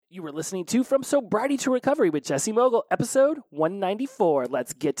You were listening to From Sobriety to Recovery with Jesse Mogul, episode 194.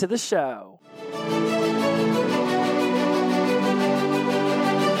 Let's get to the show.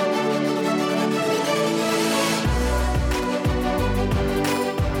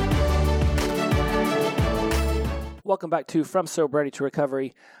 Welcome back to From Sobriety to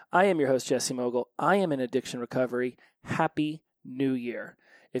Recovery. I am your host, Jesse Mogul. I am in addiction recovery. Happy New Year.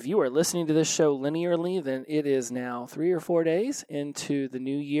 If you are listening to this show linearly, then it is now 3 or 4 days into the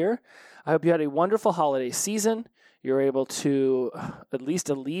new year. I hope you had a wonderful holiday season. You're able to at least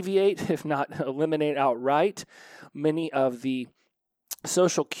alleviate, if not eliminate outright, many of the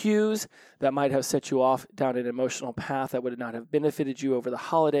social cues that might have set you off down an emotional path that would not have benefited you over the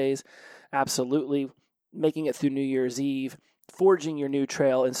holidays. Absolutely. Making it through New Year's Eve, forging your new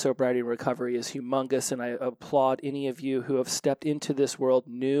trail in sobriety and recovery is humongous, and I applaud any of you who have stepped into this world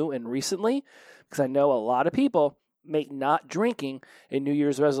new and recently, because I know a lot of people make not drinking a New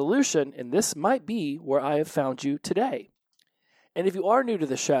Year's resolution, and this might be where I have found you today. And if you are new to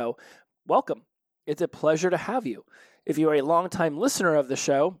the show, welcome. It's a pleasure to have you. If you are a longtime listener of the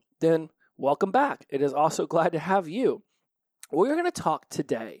show, then welcome back. It is also glad to have you. We're going to talk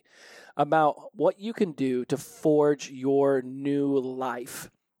today about what you can do to forge your new life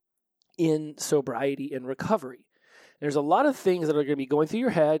in sobriety and recovery. There's a lot of things that are going to be going through your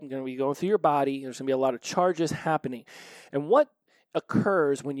head and going to be going through your body. There's going to be a lot of charges happening. And what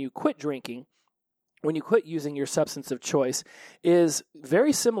occurs when you quit drinking, when you quit using your substance of choice, is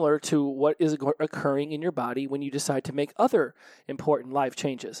very similar to what is occurring in your body when you decide to make other important life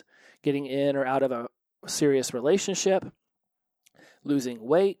changes. Getting in or out of a serious relationship, losing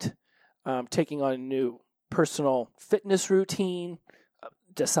weight, taking on a new personal fitness routine,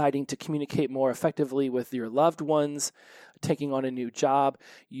 deciding to communicate more effectively with your loved ones, taking on a new job.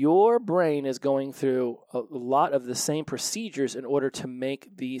 Your brain is going through a lot of the same procedures in order to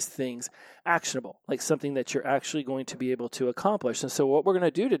make these things actionable, like something that you're actually going to be able to accomplish. And so what we're going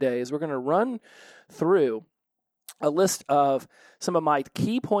to do today is we're going to run through a list of some of my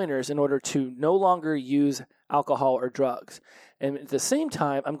key pointers in order to no longer use alcohol or drugs. And at the same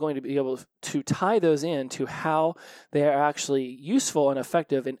time, I'm going to be able to tie those in to how they are actually useful and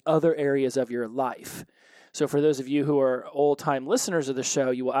effective in other areas of your life. So for those of you who are old-time listeners of the show,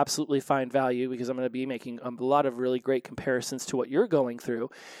 you will absolutely find value because I'm going to be making a lot of really great comparisons to what you're going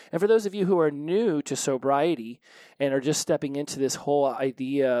through. And for those of you who are new to sobriety and are just stepping into this whole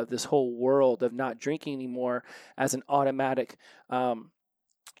idea, this whole world of not drinking anymore as an automatic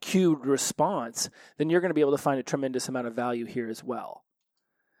cued response, then you're going to be able to find a tremendous amount of value here as well.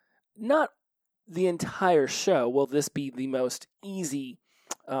 Not the entire show will this be the most easy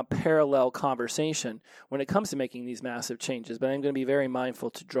parallel conversation when it comes to making these massive changes, but I'm going to be very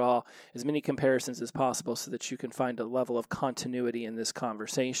mindful to draw as many comparisons as possible so that you can find a level of continuity in this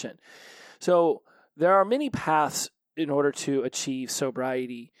conversation. So there are many paths in order to achieve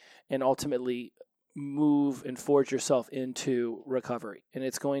sobriety and ultimately move and forge yourself into recovery. And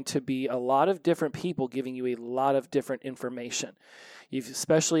it's going to be a lot of different people giving you a lot of different information.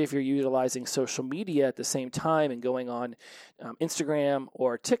 Especially if you're utilizing social media at the same time and going on Instagram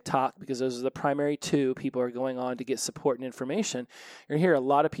or TikTok, because those are the primary two people are going on to get support and information. You're going to hear a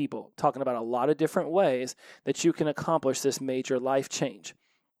lot of people talking about a lot of different ways that you can accomplish this major life change.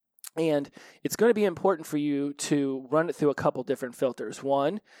 And it's going to be important for you to run it through a couple different filters.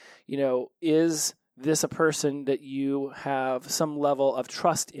 One, is this a person that you have some level of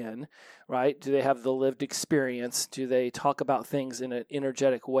trust in, right? Do they have the lived experience? Do they talk about things in an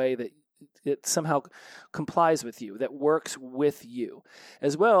energetic way that it somehow complies with you, that works with you?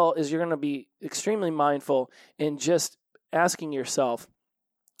 As well as you're going to be extremely mindful in just asking yourself,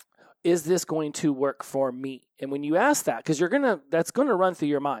 is this going to work for me? And when you ask that, because that's going to run through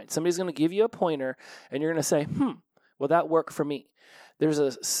your mind. Somebody's going to give you a pointer and you're going to say, will that work for me? There's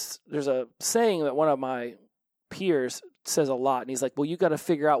a saying that one of my peers says a lot, and he's like, well, you got to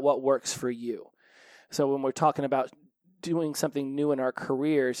figure out what works for you. So when we're talking about doing something new in our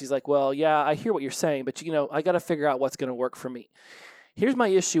careers, he's like, well, yeah, I hear what you're saying, but I got to figure out what's going to work for me. Here's my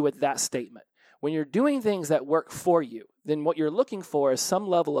issue with that statement. When you're doing things that work for you, then what you're looking for is some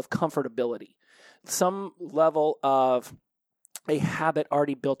level of comfortability, some level of a habit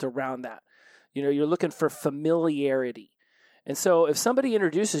already built around that. You're looking for familiarity. And so if somebody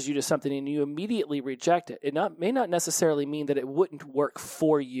introduces you to something and you immediately reject it, it may not necessarily mean that it wouldn't work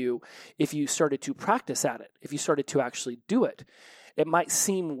for you if you started to practice at it, if you started to actually do it. It might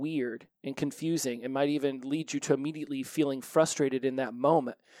seem weird and confusing. It might even lead you to immediately feeling frustrated in that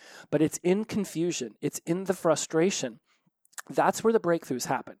moment. But it's in confusion. It's in the frustration. That's where the breakthroughs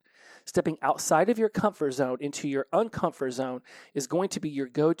happen. Stepping outside of your comfort zone into your uncomfort zone is going to be your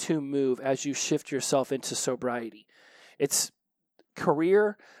go-to move as you shift yourself into sobriety. It's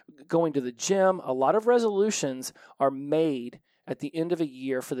career, going to the gym. A lot of resolutions are made at the end of a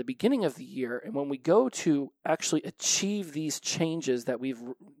year for the beginning of the year. And when we go to actually achieve these changes that we've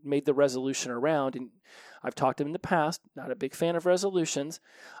made the resolution around, and I've talked in the past, not a big fan of resolutions.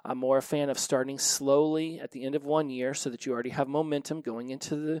 I'm more a fan of starting slowly at the end of one year so that you already have momentum going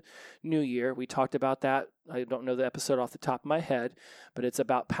into the new year. We talked about that. I don't know the episode off the top of my head, but it's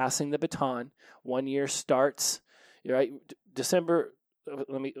about passing the baton. 1 year starts, right? December,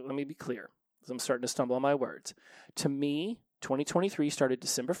 let me be clear, because I'm starting to stumble on my words. To me, 2023 started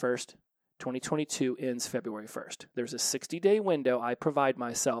December 1st. 2022 ends February 1st. There's a 60-day window I provide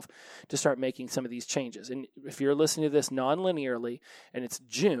myself to start making some of these changes. And if you're listening to this non-linearly and it's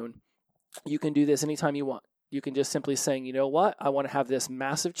June, you can do this anytime you want. You can just simply saying, you know what, I want to have this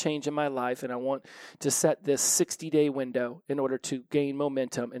massive change in my life and I want to set this 60-day window in order to gain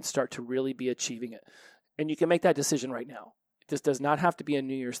momentum and start to really be achieving it. And you can make that decision right now. This does not have to be a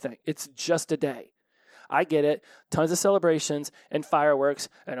New Year's thing. It's just a day. I get it. Tons of celebrations and fireworks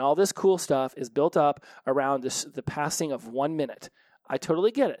and all this cool stuff is built up around the passing of 1 minute. I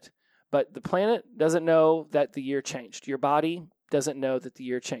totally get it. But the planet doesn't know that the year changed. Your body doesn't know that the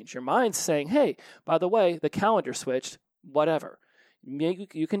year changed. Your mind's saying, hey, by the way, the calendar switched, whatever.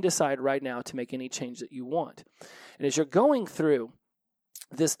 You can decide right now to make any change that you want. And as you're going through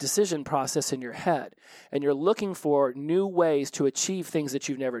this decision process in your head and you're looking for new ways to achieve things that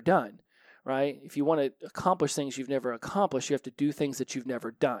you've never done, right? If you want to accomplish things you've never accomplished, you have to do things that you've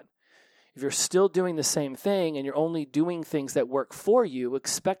never done. If you're still doing the same thing and you're only doing things that work for you,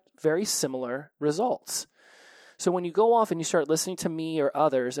 expect very similar results. So when you go off and you start listening to me or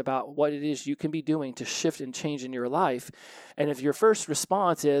others about what it is you can be doing to shift and change in your life, and if your first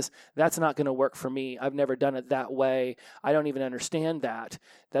response is, that's not going to work for me, I've never done it that way, I don't even understand that,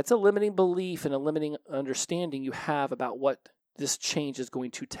 that's a limiting belief and a limiting understanding you have about what this change is going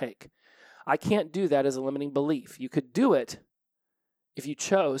to take. I can't do that as a limiting belief. You could do it if you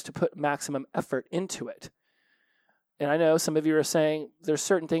chose to put maximum effort into it. And I know some of you are saying there's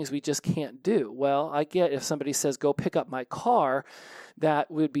certain things we just can't do. Well, I get if somebody says, go pick up my car,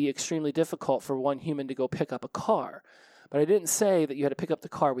 that would be extremely difficult for one human to go pick up a car. But I didn't say that you had to pick up the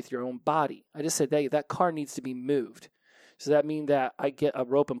car with your own body. I just said that car needs to be moved. Does that mean that I get a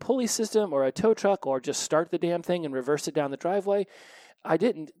rope and pulley system or a tow truck or just start the damn thing and reverse it down the driveway? I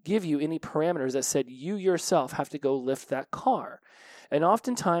didn't give you any parameters that said you yourself have to go lift that car. And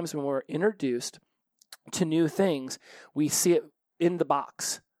oftentimes when we're introduced to new things, we see it in the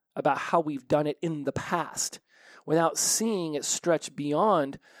box about how we've done it in the past without seeing it stretch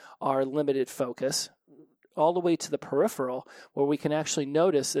beyond our limited focus all the way to the peripheral where we can actually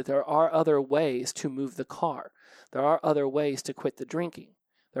notice that there are other ways to move the car. There are other ways to quit the drinking.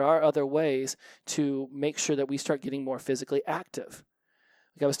 There are other ways to make sure that we start getting more physically active.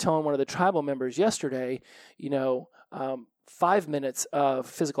 Like I was telling one of the tribal members yesterday, 5 minutes of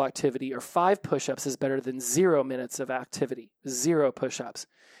physical activity or 5 push-ups is better than 0 minutes of activity, 0 push-ups.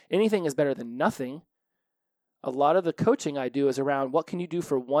 Anything is better than nothing. A lot of the coaching I do is around what can you do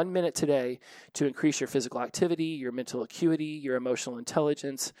for 1 minute today to increase your physical activity, your mental acuity, your emotional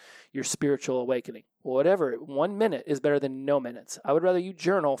intelligence, your spiritual awakening. Whatever, 1 minute is better than no minutes. I would rather you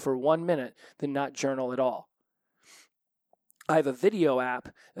journal for 1 minute than not journal at all. I have a video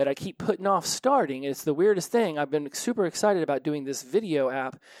app that I keep putting off starting. It's the weirdest thing. I've been super excited about doing this video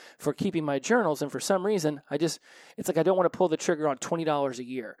app for keeping my journals, and for some reason, it's like I don't want to pull the trigger on $20 a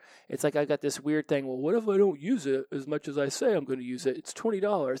year. It's like I got this weird thing, well, what if I don't use it as much as I say I'm going to use it? It's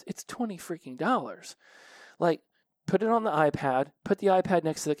 $20. It's $20 freaking dollars. Like, put it on the iPad, put the iPad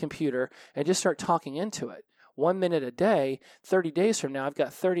next to the computer, and just start talking into it. 1 minute a day, 30 days from now, I've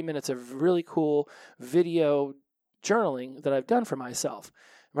got 30 minutes of really cool video journaling that I've done for myself,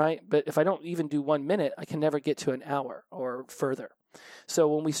 right? But if I don't even do 1 minute, I can never get to an hour or further. So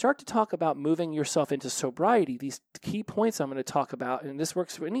when we start to talk about moving yourself into sobriety, these key points I'm going to talk about, and this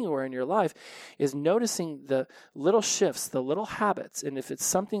works for anywhere in your life, is noticing the little shifts, the little habits. And if it's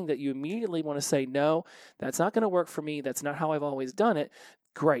something that you immediately want to say, no, that's not going to work for me, that's not how I've always done it,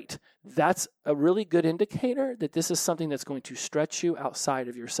 great. That's a really good indicator that this is something that's going to stretch you outside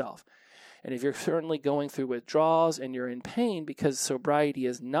of yourself. And if you're certainly going through withdrawals and you're in pain because sobriety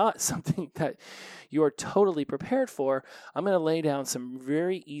is not something that you're totally prepared for, I'm going to lay down some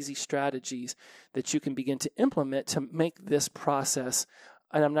very easy strategies that you can begin to implement to make this process,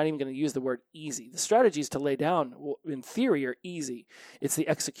 and I'm not even going to use the word easy. The strategies to lay down, in theory, are easy. It's the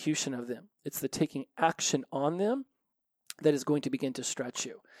execution of them. It's the taking action on them that is going to begin to stretch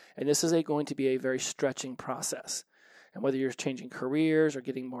you. And this is going to be a very stretching process. And whether you're changing careers or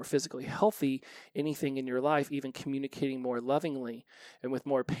getting more physically healthy, anything in your life, even communicating more lovingly and with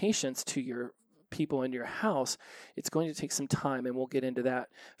more patience to your people in your house, it's going to take some time, and we'll get into that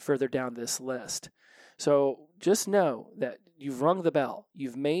further down this list. So just know that you've rung the bell.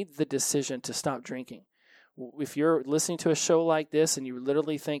 You've made the decision to stop drinking. If you're listening to a show like this and you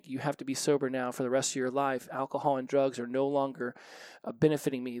literally think you have to be sober now for the rest of your life, alcohol and drugs are no longer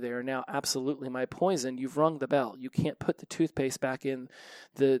benefiting me. They are now absolutely my poison. You've rung the bell. You can't put the toothpaste back in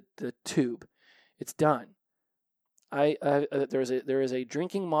the tube. It's done. There is a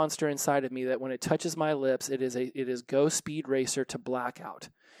drinking monster inside of me that when it touches my lips, it is go speed racer to blackout.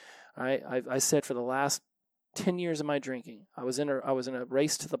 I said for the last 10 years of my drinking, I was in a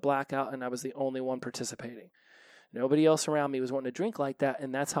race to the blackout, and I was the only one participating. Nobody else around me was wanting to drink like that,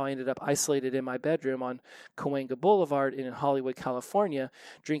 and that's how I ended up isolated in my bedroom on Cahuenga Boulevard in Hollywood, California,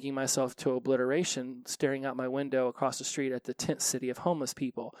 drinking myself to obliteration, staring out my window across the street at the tent city of homeless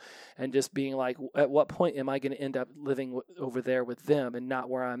people, and just being like, at what point am I going to end up living over there with them and not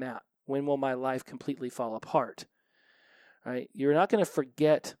where I'm at? When will my life completely fall apart? Right? You're not going to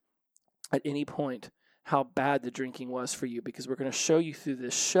forget at any point how bad the drinking was for you, because we're going to show you through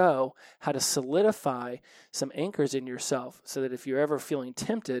this show how to solidify some anchors in yourself so that if you're ever feeling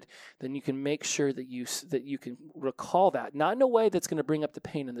tempted, then you can make sure that you can recall that, not in a way that's going to bring up the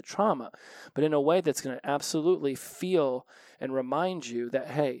pain and the trauma, but in a way that's going to absolutely feel and remind you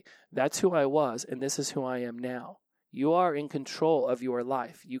that, hey, that's who I was and this is who I am now. You are in control of your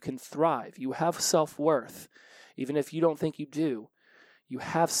life. You can thrive. You have self-worth, even if you don't think you do. You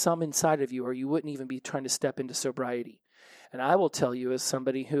have some inside of you, or you wouldn't even be trying to step into sobriety. And I will tell you, as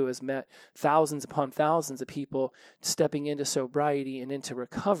somebody who has met thousands upon thousands of people stepping into sobriety and into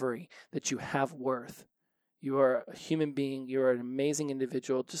recovery, that you have worth. You are a human being. You are an amazing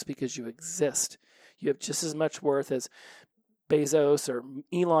individual just because you exist. You have just as much worth as Bezos or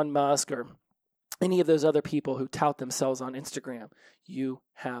Elon Musk or any of those other people who tout themselves on Instagram. You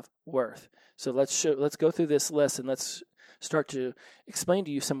have worth. So let's go through this list, and let's start to explain to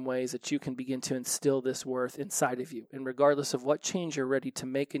you some ways that you can begin to instill this worth inside of you. And regardless of what change you're ready to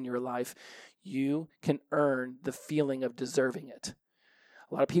make in your life, you can earn the feeling of deserving it.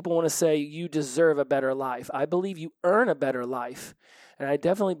 A lot of people want to say you deserve a better life. I believe you earn a better life. And I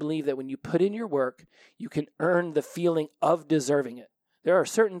definitely believe that when you put in your work, you can earn the feeling of deserving it. There are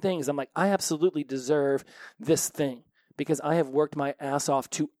certain things I'm like, I absolutely deserve this thing because I have worked my ass off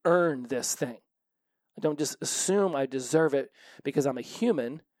to earn this thing. I don't just assume I deserve it because I'm a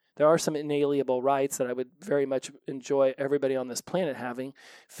human. There are some inalienable rights that I would very much enjoy everybody on this planet having: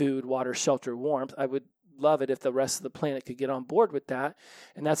 food, water, shelter, warmth. I would love it if the rest of the planet could get on board with that.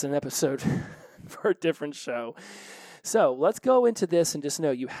 And that's an episode for a different show. So let's go into this and just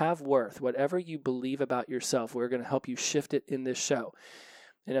know you have worth. Whatever you believe about yourself, we're going to help you shift it in this show.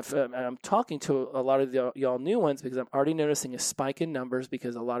 And if I'm talking to a lot of y'all new ones, because I'm already noticing a spike in numbers,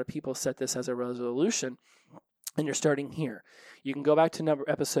 because a lot of people set this as a resolution, and you're starting here. You can go back to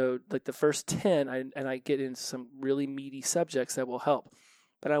episode, like the first 10, and I get into some really meaty subjects that will help.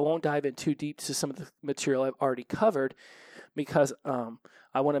 But I won't dive in too deep to some of the material I've already covered, because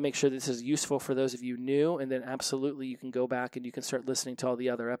I want to make sure this is useful for those of you new, and then absolutely you can go back and you can start listening to all the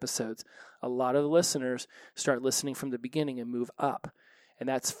other episodes. A lot of the listeners start listening from the beginning and move up. And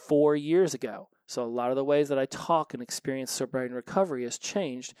that's 4 years ago. So a lot of the ways that I talk and experience sobriety and recovery has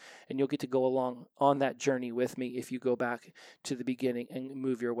changed, and you'll get to go along on that journey with me if you go back to the beginning and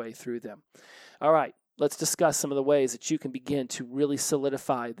move your way through them. All right, let's discuss some of the ways that you can begin to really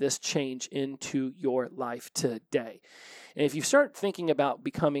solidify this change into your life today. And if you start thinking about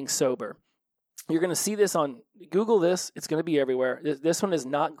becoming sober, you're going to see this on Google this. It's going to be everywhere. This one is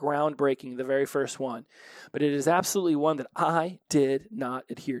not groundbreaking, the very first one, but it is absolutely one that I did not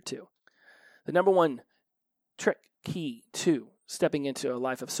adhere to. The number one trick, key to stepping into a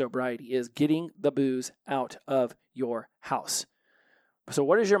life of sobriety is getting the booze out of your house. So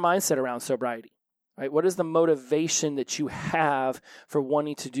what is your mindset around sobriety? Right? What is the motivation that you have for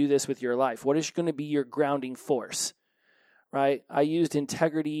wanting to do this with your life? What is going to be your grounding force? Right? I used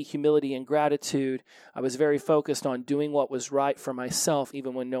integrity, humility, and gratitude. I was very focused on doing what was right for myself,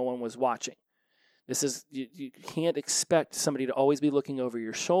 even when no one was watching. You can't expect somebody to always be looking over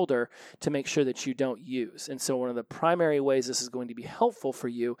your shoulder to make sure that you don't use. And so one of the primary ways this is going to be helpful for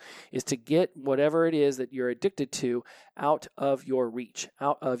you is to get whatever it is that you're addicted to out of your reach,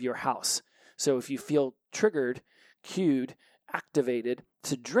 out of your house. So if you feel triggered, cued, activated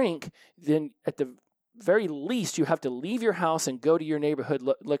to drink, then at the very least, you have to leave your house and go to your neighborhood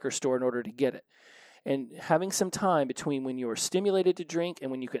liquor store in order to get it. And having some time between when you are stimulated to drink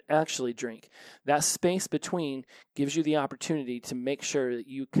and when you can actually drink, that space between gives you the opportunity to make sure that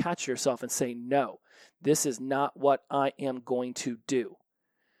you catch yourself and say, no, this is not what I am going to do.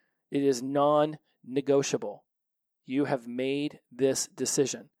 It is non-negotiable. You have made this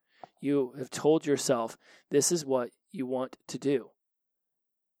decision. You have told yourself, this is what you want to do.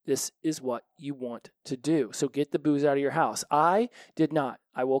 This is what you want to do. So get the booze out of your house. I did not.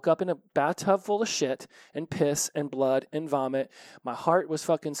 I woke up in a bathtub full of shit and piss and blood and vomit. My heart was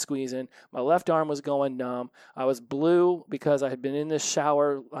fucking squeezing. My left arm was going numb. I was blue because I had been in this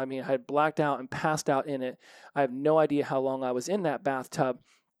shower. I had blacked out and passed out in it. I have no idea how long I was in that bathtub.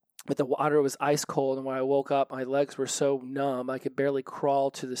 But the water was ice cold, and when I woke up, my legs were so numb, I could barely crawl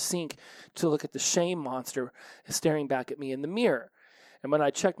to the sink to look at the shame monster staring back at me in the mirror. And when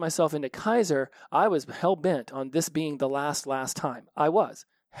I checked myself into Kaiser, I was hell-bent on this being the last time. I was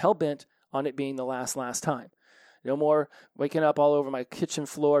hell-bent on it being the last time. No more waking up all over my kitchen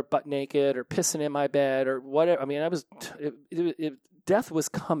floor butt naked or pissing in my bed or whatever. Death was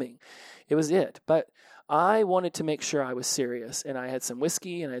coming. It was it. But I wanted to make sure I was serious. And I had some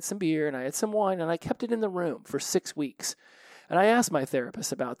whiskey and I had some beer and I had some wine and I kept it in the room for 6 weeks. And I asked my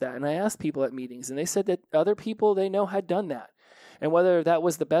therapist about that. And I asked people at meetings and they said that other people they know had done that. And whether that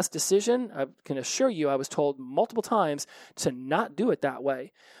was the best decision, I can assure you I was told multiple times to not do it that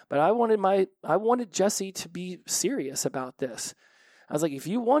way. But I wanted Jesse to be serious about this. I was like, if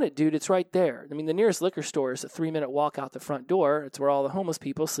you want it, dude, it's right there. I mean, the nearest liquor store is a 3-minute walk out the front door. It's where all the homeless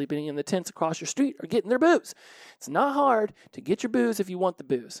people sleeping in the tents across your street are getting their booze. It's not hard to get your booze if you want the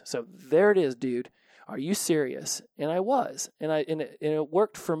booze. So there it is, dude. Are you serious? And I was. And it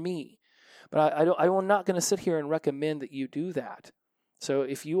worked for me. But I'm not going to sit here and recommend that you do that. So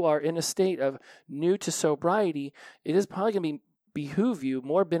if you are in a state of new to sobriety, it is probably going to behoove you,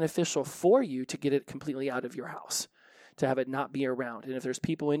 more beneficial for you to get it completely out of your house, to have it not be around. And if there's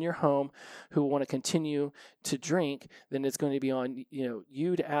people in your home who want to continue to drink, then it's going to be on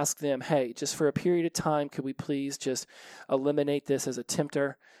you to ask them, hey, just for a period of time, could we please just eliminate this as a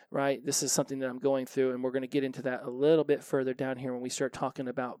tempter, right? This is something that I'm going through, and we're going to get into that a little bit further down here when we start talking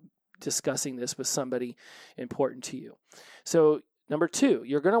about discussing this with somebody important to you. So number 2,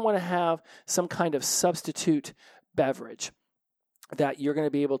 you're going to want to have some kind of substitute beverage that you're going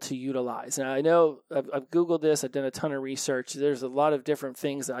to be able to utilize. Now, I know I've Googled this. I've done a ton of research. There's a lot of different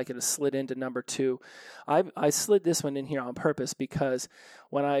things that I could have slid into number 2. I slid this one in here on purpose because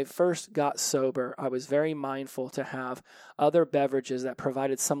when I first got sober, I was very mindful to have other beverages that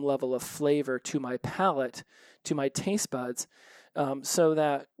provided some level of flavor to my palate, to my taste buds, so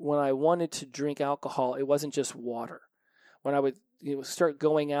that when I wanted to drink alcohol, it wasn't just water. When I would start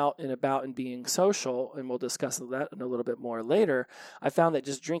going out and about and being social, and we'll discuss that in a little bit more later, I found that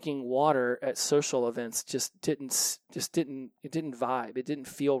just drinking water at social events didn't vibe. It didn't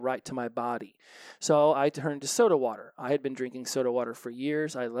feel right to my body. So I turned to soda water. I had been drinking soda water for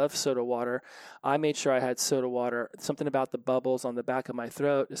years. I love soda water. I made sure I had soda water. Something about the bubbles on the back of my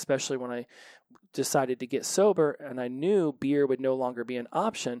throat, especially when I decided to get sober and I knew beer would no longer be an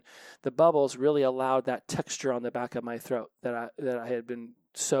option, the bubbles really allowed that texture on the back of my throat that I had been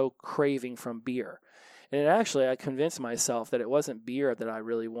so craving from beer. And actually, I convinced myself that it wasn't beer that I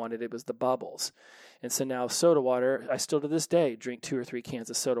really wanted, it was the bubbles. And so now soda water, I still to this day drink 2 or 3 cans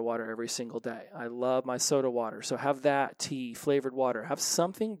of soda water every single day. I love my soda water. So have that, tea, flavored water. Have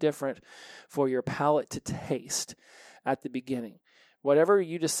something different for your palate to taste at the beginning. Whatever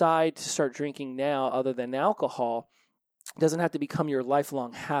you decide to start drinking now other than alcohol doesn't have to become your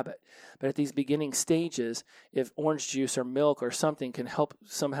lifelong habit. But at these beginning stages, if orange juice or milk or something can help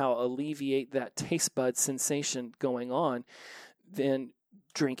somehow alleviate that taste bud sensation going on, then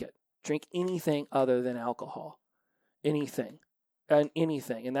drink it. Drink anything other than alcohol. Anything. And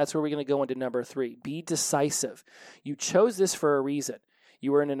anything. And that's where we're going to go into number 3. Be decisive. You chose this for a reason.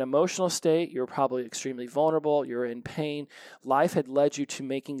 You were in an emotional state. You were probably extremely vulnerable. You were in pain. Life had led you to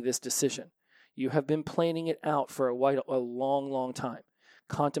making this decision. You have been planning it out for a long, long time.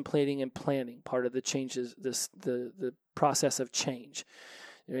 Contemplating and planning, part of the changes, the process of change.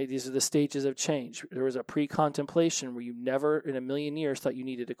 These are the stages of change. There was a pre-contemplation where you never in a million years thought you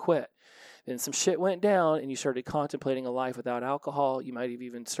needed to quit. Then some shit went down and you started contemplating a life without alcohol. You might have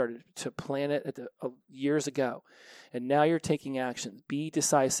even started to plan it years ago. And now you're taking action. Be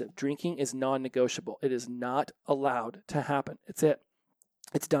decisive. Drinking is non-negotiable. It is not allowed to happen. It's it.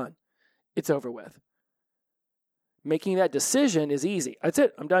 It's done. It's over with. Making that decision is easy. That's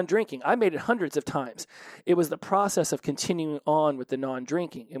it. I'm done drinking. I made it hundreds of times. It was the process of continuing on with the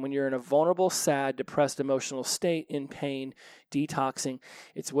non-drinking. And when you're in a vulnerable, sad, depressed emotional state, in pain, detoxing,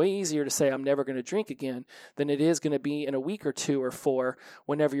 it's way easier to say, I'm never going to drink again than it is going to be in a week or 2 or 4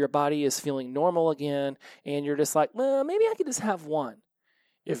 whenever your body is feeling normal again. And you're just like, well, maybe I could just have one.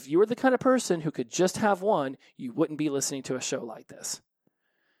 If you were the kind of person who could just have one, you wouldn't be listening to a show like this.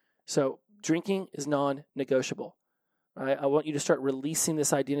 So drinking is non-negotiable. Right? I want you to start releasing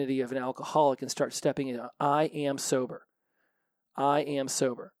this identity of an alcoholic and start stepping in. I am sober. I am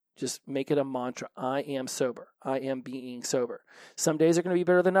sober. Just make it a mantra. I am sober. I am being sober. Some days are going to be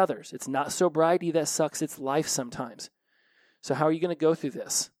better than others. It's not sobriety that sucks. It's life sometimes. So how are you going to go through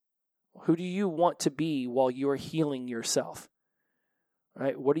this? Who do you want to be while you are healing yourself?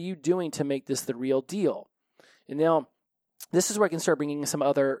 Right? What are you doing to make this the real deal? And now, this is where I can start bringing some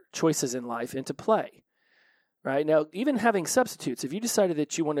other choices in life into play. Right now, even having substitutes, if you decided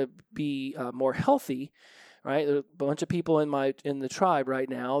that you want to be more healthy, right? There are a bunch of people in the tribe right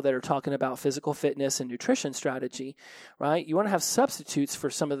now that are talking about physical fitness and nutrition strategy, right? You want to have substitutes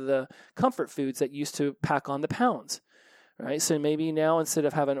for some of the comfort foods that used to pack on the pounds, right? So maybe now instead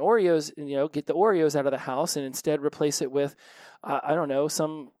of having Oreos, get the Oreos out of the house and instead replace it with, I don't know,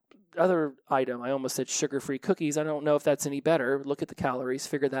 some other item. I almost said sugar-free cookies. I don't know if that's any better. Look at the calories,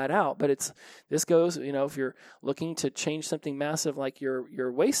 figure that out. But this goes, if you're looking to change something massive like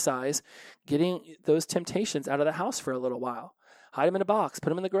your waist size, getting those temptations out of the house for a little while. Hide them in a box, put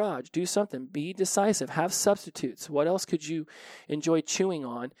them in the garage, do something, be decisive, have substitutes. What else could you enjoy chewing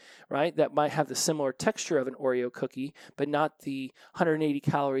on, right? That might have the similar texture of an Oreo cookie, but not the 180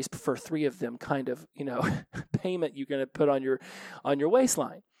 calories for 3 of them kind of, payment you're going to put on your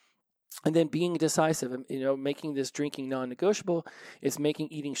waistline. And then being decisive, making this drinking non-negotiable is making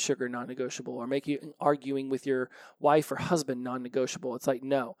eating sugar non-negotiable, or making arguing with your wife or husband non-negotiable. It's like,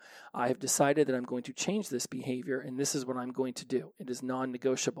 no, I have decided that I'm going to change this behavior, and this is what I'm going to do. It is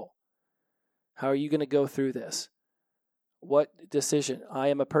non-negotiable. How are you going to go through this? What decision? I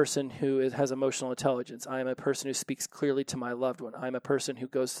am a person who has emotional intelligence. I am a person who speaks clearly to my loved one. I am a person who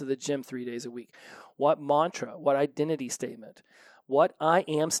goes to the gym 3 days a week. What mantra? What identity statement? What I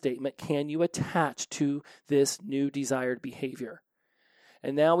am statement can you attach to this new desired behavior?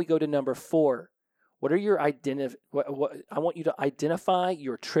 And now we go to number 4. What are your I want you to identify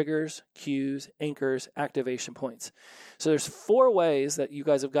your triggers, cues, anchors, activation points. So there's 4 ways that you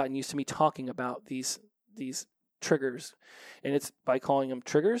guys have gotten used to me talking about these triggers. And it's by calling them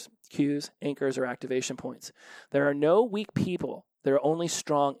triggers, cues, anchors, or activation points. There are no weak people. There are only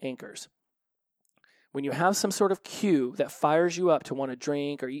strong anchors. When you have some sort of cue that fires you up to want to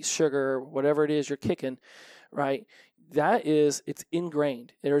drink or eat sugar or whatever it is you're kicking, right, it's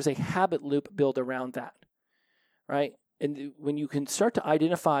ingrained. There's a habit loop built around that, right? And when you can start to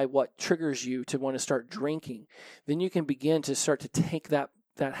identify what triggers you to want to start drinking, then you can begin to start to take that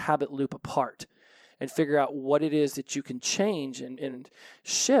habit loop apart and figure out what it is that you can change and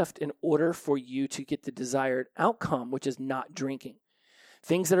shift in order for you to get the desired outcome, which is not drinking.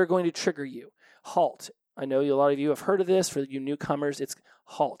 Things that are going to trigger you. HALT. I know a lot of you have heard of this. For you newcomers, it's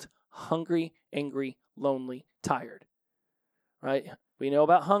HALT. Hungry, angry, lonely, tired. Right? We know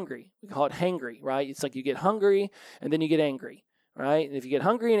about hungry. We call it hangry, right? It's like you get hungry and then you get angry, right? And if you get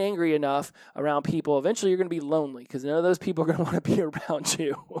hungry and angry enough around people, eventually you're going to be lonely because none of those people are going to want to be around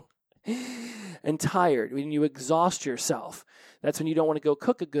you. And tired, when you exhaust yourself. That's when you don't want to go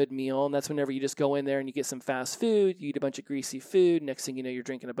cook a good meal, and that's whenever you just go in there and you get some fast food, you eat a bunch of greasy food, next thing you know, you're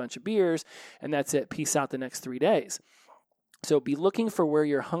drinking a bunch of beers, and that's it. Peace out the next 3 days. So be looking for where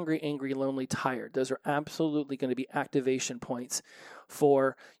you're hungry, angry, lonely, tired. Those are absolutely going to be activation points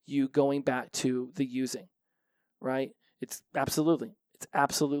for you going back to the using, right? It's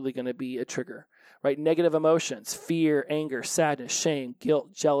absolutely going to be a trigger. Right? Negative emotions, fear, anger, sadness, shame,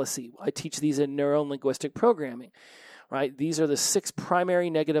 guilt, jealousy. I teach these in neuro-linguistic programming, right? These are the 6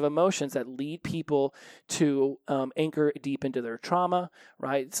 primary negative emotions that lead people to anchor deep into their trauma,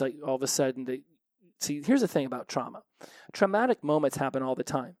 right? It's like all of a sudden, here's the thing about trauma. Traumatic moments happen all the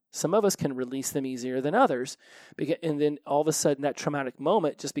time. Some of us can release them easier than others, and then all of a sudden that traumatic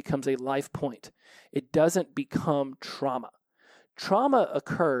moment just becomes a life point. It doesn't become trauma. Trauma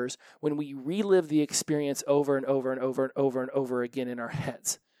occurs when we relive the experience over and over and over and over and over again in our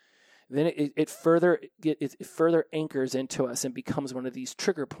heads. Then it further anchors into us and becomes one of these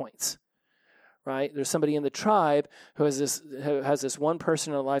trigger points, right? There's somebody in the tribe who has this one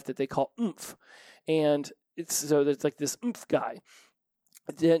person in their life that they call oomph, and there's like this oomph guy.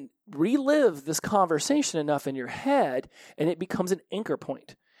 Then relive this conversation enough in your head, and it becomes an anchor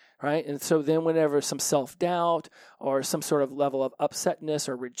point. right? And so then whenever some self-doubt or some sort of level of upsetness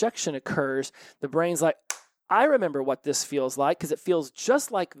or rejection occurs, the brain's like, I remember what this feels like because it feels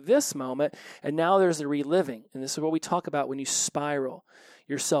just like this moment. And now there's a reliving. And this is what we talk about when you spiral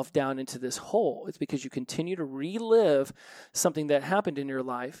yourself down into this hole. It's because you continue to relive something that happened in your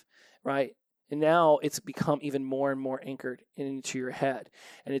life, right? And now it's become even more and more anchored into your head.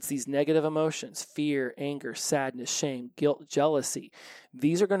 And it's these negative emotions, fear, anger, sadness, shame, guilt, jealousy.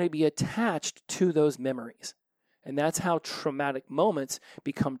 These are going to be attached to those memories. And that's how traumatic moments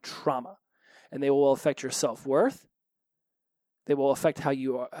become trauma. And they will affect your self-worth. They will affect how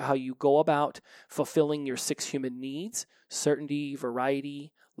you go about fulfilling your 6 human needs: certainty,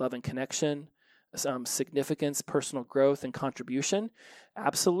 variety, love and connection, significance, personal growth, and contribution.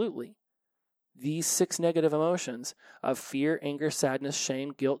 Absolutely. These 6 negative emotions of fear, anger, sadness,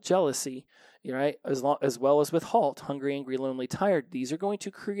 shame, guilt, jealousy, right, as well as with halt, hungry, angry, lonely, tired, these are going to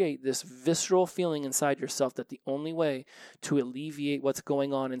create this visceral feeling inside yourself that the only way to alleviate what's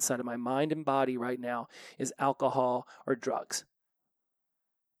going on inside of my mind and body right now is alcohol or drugs.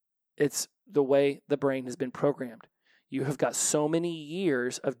 It's the way the brain has been programmed. You have got so many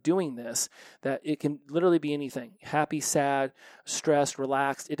years of doing this that it can literally be anything. Happy, sad, stressed,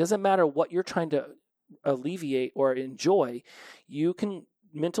 relaxed. It doesn't matter what you're trying to alleviate or enjoy. You can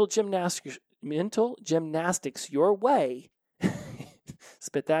mental gymnastics your way,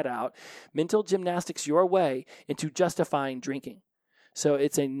 spit that out, mental gymnastics your way into justifying drinking. So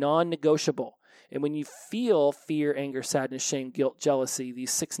it's a non-negotiable. And when you feel fear, anger, sadness, shame, guilt, jealousy,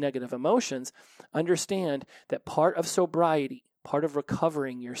 these 6 negative emotions, understand that part of sobriety, part of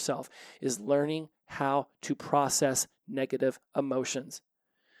recovering yourself, is learning how to process negative emotions.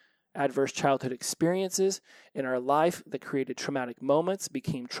 Adverse childhood experiences in our life that created traumatic moments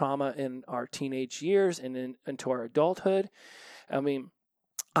became trauma in our teenage years and into our adulthood. I mean,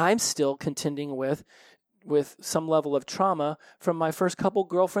 I'm still contending with some level of trauma from my first couple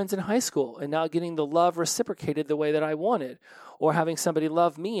girlfriends in high school and not getting the love reciprocated the way that I wanted, or having somebody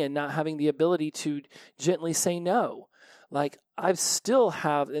love me and not having the ability to gently say no. Like I still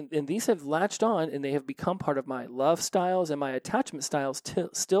have, and these have latched on and they have become part of my love styles and my attachment styles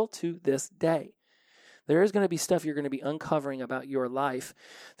still to this day. There is going to be stuff you're going to be uncovering about your life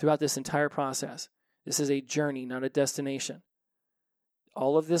throughout this entire process. This is a journey, not a destination.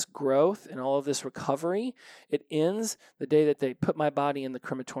 All of this growth and all of this recovery, it ends the day that they put my body in the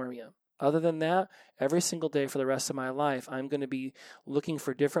crematorium. Other than that, every single day for the rest of my life, I'm going to be looking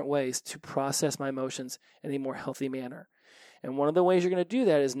for different ways to process my emotions in a more healthy manner. And one of the ways you're going to do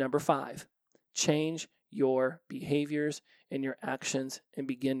that is number 5, change your behaviors and your actions and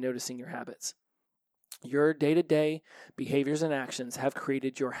begin noticing your habits. Your day-to-day behaviors and actions have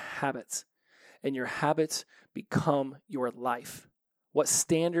created your habits, and your habits become your life. What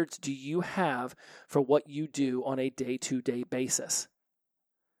standards do you have for what you do on a day-to-day basis?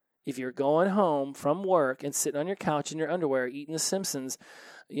 If you're going home from work and sitting on your couch in your underwear eating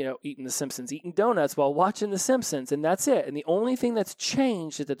donuts while watching The Simpsons, and that's it. And the only thing that's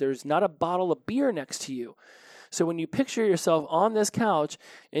changed is that there's not a bottle of beer next to you. So when you picture yourself on this couch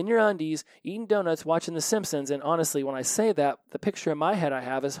in your undies, eating donuts, watching The Simpsons, and honestly, when I say that, the picture in my head I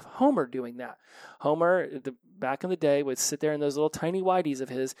have is Homer doing that. Homer, back in the day, would sit there in those little tiny whiteys of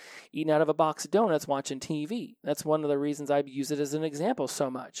his, eating out of a box of donuts, watching TV. That's one of the reasons I use it as an example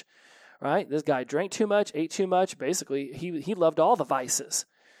so much, right? This guy drank too much, ate too much. Basically, he loved all the vices.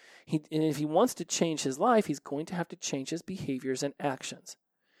 And if he wants to change his life, he's going to have to change his behaviors and actions.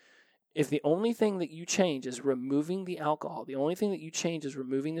 If the only thing that you change is removing the alcohol, the only thing that you change is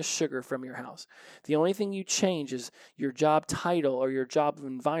removing the sugar from your house, the only thing you change is your job title or your job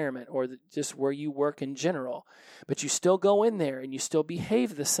environment or just where you work in general, but you still go in there and you still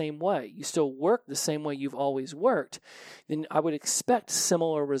behave the same way, you still work the same way you've always worked, then I would expect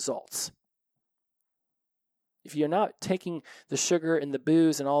similar results. If you're not taking the sugar and the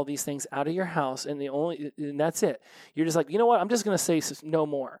booze and all these things out of your house and that's it, you're just like, you know what, I'm just going to say no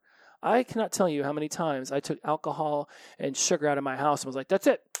more. I cannot tell you how many times I took alcohol and sugar out of my house and was like, that's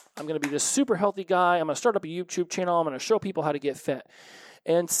it. I'm going to be this super healthy guy. I'm going to start up a YouTube channel. I'm going to show people how to get fit.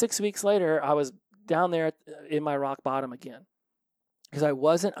 And 6 weeks later, I was down there in my rock bottom again because I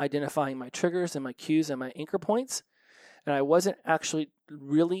wasn't identifying my triggers and my cues and my anchor points. And I wasn't actually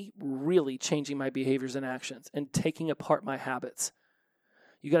really, really changing my behaviors and actions and taking apart my habits.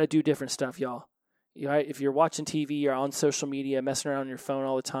 You got to do different stuff, y'all. Right? If you're watching TV, you're on social media, messing around on your phone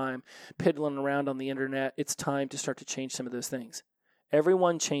all the time, piddling around on the internet, it's time to start to change some of those things.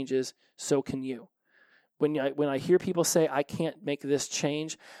 Everyone changes, so can you. When I hear people say, I can't make this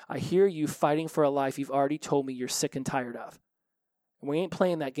change, I hear you fighting for a life you've already told me you're sick and tired of. And we ain't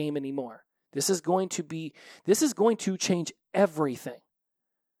playing that game anymore. This is going to change everything.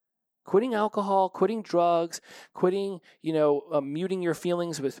 Quitting alcohol, quitting drugs, quitting, muting your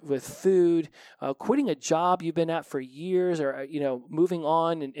feelings with food, quitting a job you've been at for years, or, moving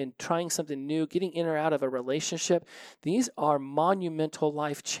on and trying something new, getting in or out of a relationship. These are monumental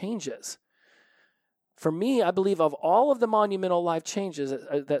life changes. For me, I believe of all of the monumental life changes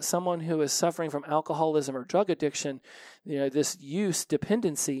that someone who is suffering from alcoholism or drug addiction, this use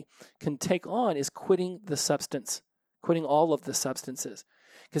dependency can take on is quitting the substance, quitting all of the substances.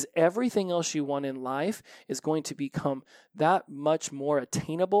 Because everything else you want in life is going to become that much more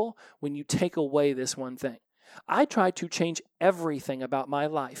attainable when you take away this one thing. I tried to change everything about my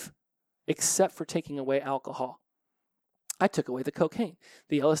life except for taking away alcohol. I took away the cocaine,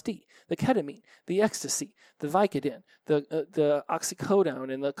 the LSD, the ketamine, the ecstasy, the Vicodin, the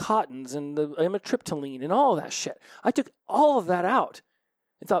oxycodone, and the cottons, and the amitriptyline, and all of that shit. I took all of that out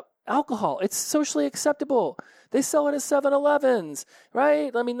and thought, alcohol, it's socially acceptable. They sell it at 7-Elevens,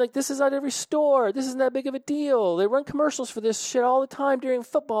 right? I mean, this is at every store. This isn't that big of a deal. They run commercials for this shit all the time during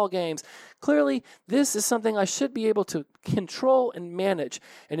football games. Clearly, this is something I should be able to control and manage,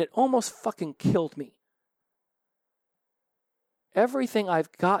 and it almost fucking killed me. Everything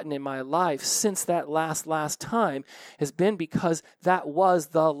I've gotten in my life since that last time has been because that was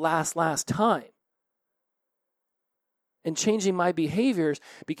the last time. And changing my behaviors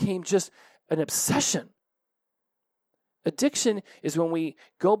became just an obsession. Addiction is when we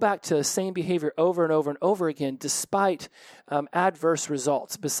go back to the same behavior over and over and over again, despite adverse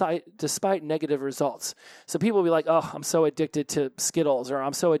results, despite negative results. So people will be like, oh, I'm so addicted to Skittles, or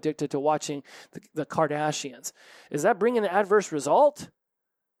I'm so addicted to watching the Kardashians. Is that bringing an adverse result?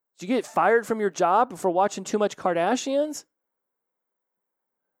 Did you get fired from your job for watching too much Kardashians?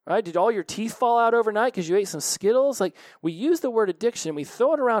 Right? Did all your teeth fall out overnight because you ate some Skittles? We use the word addiction, we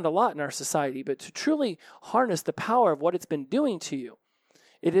throw it around a lot in our society, but to truly harness the power of what it's been doing to you,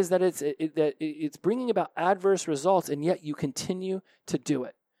 it is that it's bringing about adverse results, and yet you continue to do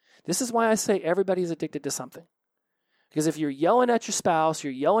it. This is why I say everybody's addicted to something. Because if you're yelling at your spouse,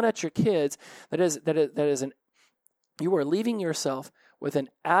 you're yelling at your kids, you are leaving yourself with an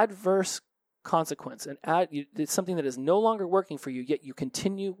adverse consequence, and it's something that is no longer working for you, yet you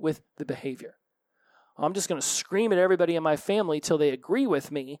continue with the behavior. I'm just going to scream at everybody in my family till they agree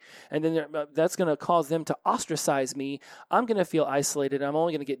with me, and then that's going to cause them to ostracize me. I'm going to feel isolated. I'm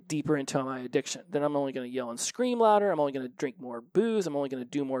only going to get deeper into my addiction. Then I'm only going to yell and scream louder. I'm only going to drink more booze. I'm only going to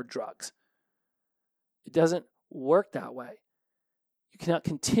do more drugs. It doesn't work that way. You cannot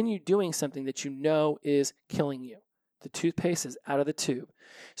continue doing something that you know is killing you. The toothpaste is out of the tube.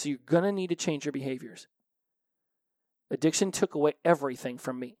 So you're going to need to change your behaviors. Addiction took away everything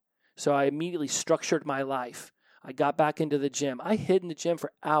from me. So I immediately structured my life. I got back into the gym. I hid in the gym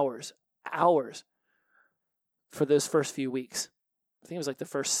for hours for those first few weeks. I think it was the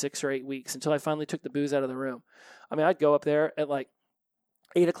first 6 or 8 weeks until I finally took the booze out of the room. I mean, I'd go up there at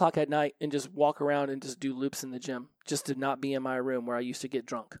 8 o'clock at night and just walk around and just do loops in the gym just to not be in my room where I used to get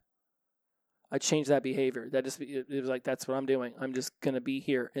drunk. I changed that behavior. It was that's what I'm doing. I'm just going to be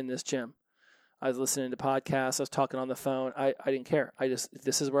here in this gym. I was listening to podcasts. I was talking on the phone. I didn't care.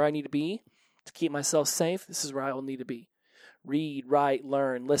 This is where I need to be to keep myself safe. This is where I will need to be. Read, write,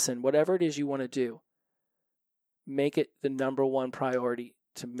 learn, listen, whatever it is you want to do. Make it the number one priority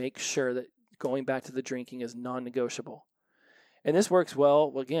to make sure that going back to the drinking is non-negotiable. And this works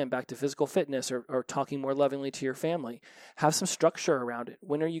well, again, back to physical fitness or talking more lovingly to your family. Have some structure around it.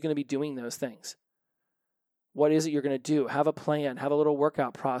 When are you going to be doing those things? What is it you're going to do? Have a plan. Have a little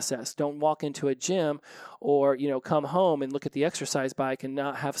workout process. Don't walk into a gym or, come home and look at the exercise bike and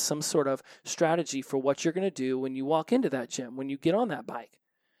not have some sort of strategy for what you're going to do when you walk into that gym, when you get on that bike.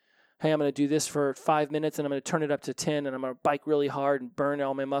 Hey, I'm going to do this for 5 minutes and I'm going to turn it up to 10 and I'm going to bike really hard and burn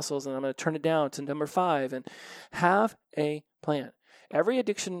all my muscles and I'm going to turn it down to number 5 and have a plan. Every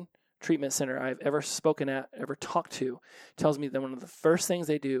addiction treatment center I've ever spoken at, ever talked to, tells me that one of the first things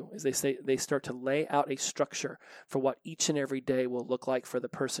they do is they start to lay out a structure for what each and every day will look like for the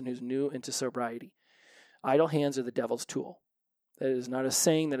person who's new into sobriety. Idle hands are the devil's tool. That is not a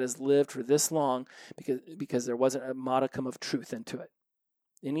saying that has lived for this long because there wasn't a modicum of truth into it.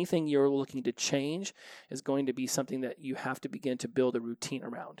 Anything you're looking to change is going to be something that you have to begin to build a routine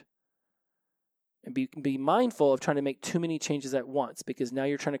around. And be mindful of trying to make too many changes at once, because now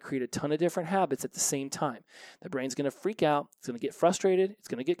you're trying to create a ton of different habits at the same time. The brain's going to freak out. It's going to get frustrated. It's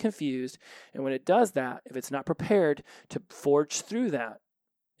going to get confused. And when it does that, if it's not prepared to forge through that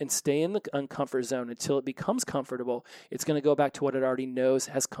and stay in the uncomfort zone until it becomes comfortable, it's going to go back to what it already knows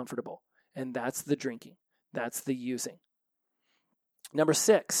as comfortable. And that's the drinking. That's the using. Number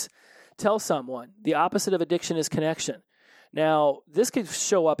 6, tell someone. The opposite of addiction is connection. Now, this could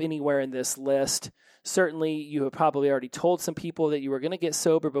show up anywhere in this list. Certainly, you have probably already told some people that you were going to get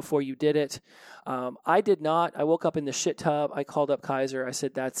sober before you did it. I did not. I woke up in the shit tub. I called up Kaiser. I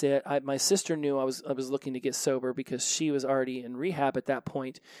said, that's it. My sister knew I was looking to get sober because she was already in rehab at that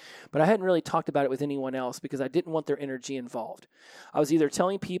point. But I hadn't really talked about it with anyone else because I didn't want their energy involved. I was either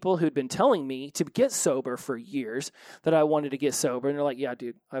telling people who'd been telling me to get sober for years that I wanted to get sober. And they're like, yeah,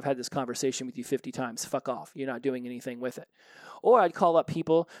 dude, I've had this conversation with you 50 times. Fuck off. You're not doing anything with it. Or I'd call up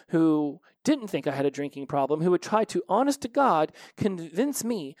people who didn't think I had a drinking problem, who would try to, honest to God, convince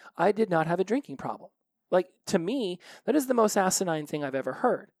me I did not have a drinking problem. Like, to me, that is the most asinine thing I've ever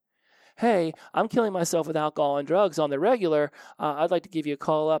heard. Hey, I'm killing myself with alcohol and drugs on the regular. I'd like to give you a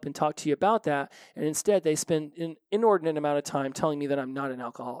call up and talk to you about that. And instead, they spend an inordinate amount of time telling me that I'm not an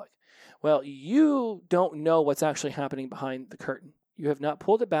alcoholic. Well, you don't know what's actually happening behind the curtain. You have not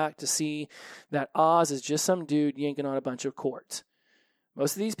pulled it back to see that Oz is just some dude yanking on a bunch of cords.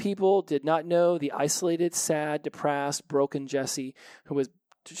 Most of these people did not know the isolated, sad, depressed, broken Jesse who was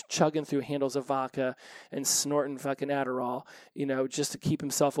just chugging through handles of vodka and snorting fucking Adderall, just to keep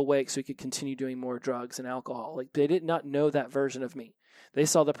himself awake so he could continue doing more drugs and alcohol. Like, they did not know that version of me. They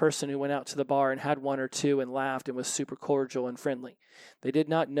saw the person who went out to the bar and had one or two and laughed and was super cordial and friendly. They did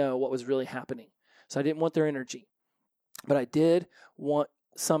not know what was really happening. So I didn't want their energy. But I did want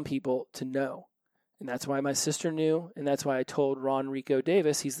some people to know. And that's why my sister knew, and that's why I told Ron Rico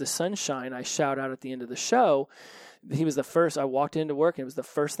Davis, he's the sunshine I shout out at the end of the show. He was the first. I walked into work, and it was the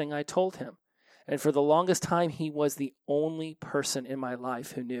first thing I told him. And for the longest time, he was the only person in my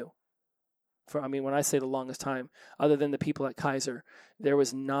life who knew. When I say the longest time, other than the people at Kaiser, there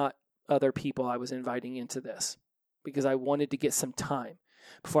was not other people I was inviting into this because I wanted to get some time.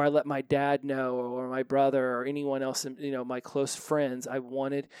 Before I let my dad know or my brother or anyone else, my close friends, I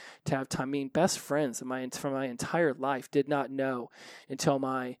wanted to have time. Best friends from my entire life did not know until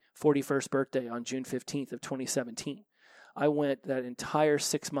my 41st birthday on June 15th of 2017. I went that entire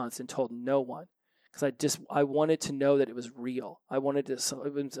 6 months and told no one because I wanted to know that it was real. I wanted to,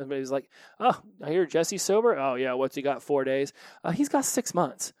 somebody was like, oh, I hear Jesse's sober. Oh yeah. What's he got? 4 days? He's got 6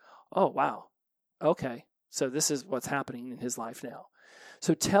 months. Oh, wow. Okay. So this is what's happening in his life now.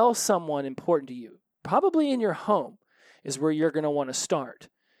 So tell someone important to you, probably in your home is where you're going to want to start.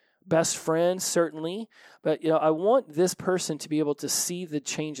 Best friend, certainly, but I want this person to be able to see the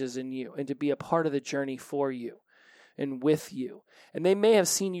changes in you and to be a part of the journey for you and with you. And they may have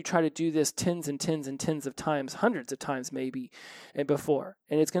seen you try to do this tens and tens and tens of times, hundreds of times maybe, and before.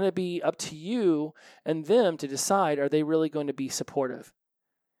 And it's going to be up to you and them to decide, are they really going to be supportive?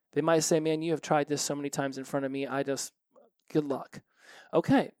 They might say, man, you have tried this so many times in front of me, good luck.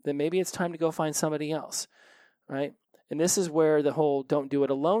 Okay, then maybe it's time to go find somebody else, right? And this is where the whole don't do it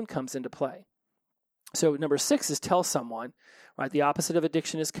alone comes into play. So number 6 is tell someone, right? The opposite of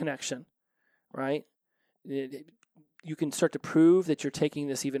addiction is connection, right? You can start to prove that you're taking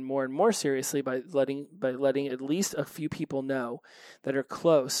this even more and more seriously by letting at least a few people know that are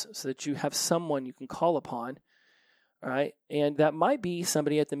close so that you have someone you can call upon. All right. And that might be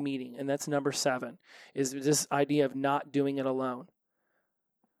somebody at the meeting. And that's number 7, is this idea of not doing it alone.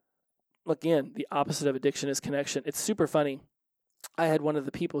 Again, the opposite of addiction is connection. It's super funny. I had one of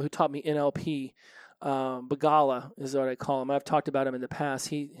the people who taught me NLP, Bagala is what I call him. I've talked about him in the past.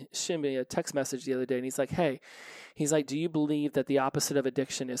 He sent me a text message the other day, and he's like, do you believe that the opposite of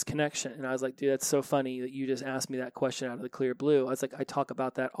addiction is connection? And I was like, dude, that's so funny that you just asked me that question out of the clear blue. I was like, I talk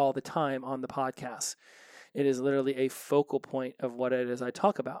about that all the time on the podcast. It is literally a focal point of what it is I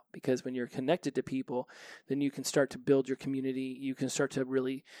talk about, because when you're connected to people, then you can start to build your community. You can start to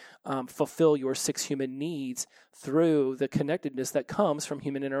really fulfill your 6 human needs through the connectedness that comes from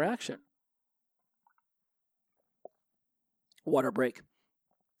human interaction. Water break.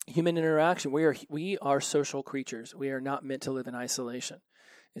 Human interaction. We are social creatures. We are not meant to live in isolation.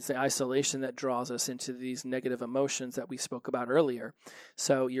 It's the isolation that draws us into these negative emotions that we spoke about earlier.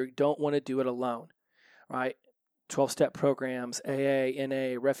 So you don't want to do it alone. Right? 12-step programs, AA,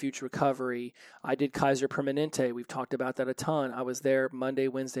 NA, Refuge Recovery. I did Kaiser Permanente. We've talked about that a ton. I was there Monday,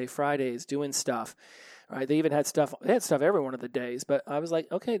 Wednesday, Fridays doing stuff. Right? They even had stuff. They had stuff every one of the days. But I was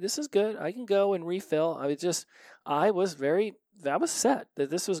like, okay, this is good. I can go and refill. I was set that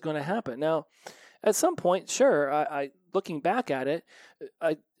this was going to happen. Now, at some point, sure, I looking back at it,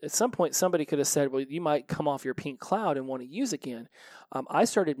 at some point somebody could have said, well, you might come off your pink cloud and want to use again. I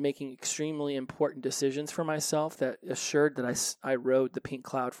started making extremely important decisions for myself that assured that I rode the pink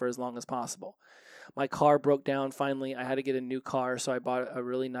cloud for as long as possible. My car broke down finally. I had to get a new car, so I bought a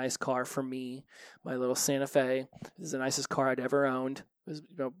really nice car for me, my little Santa Fe. This is the nicest car I'd ever owned. It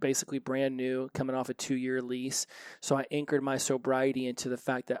was basically brand new, coming off a 2-year lease. So I anchored my sobriety into the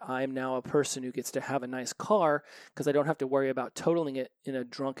fact that I'm now a person who gets to have a nice car because I don't have to worry about totaling it in a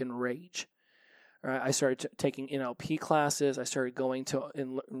drunken rage. I started taking NLP classes. I started going to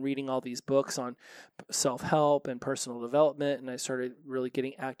and reading all these books on self-help and personal development, and I started really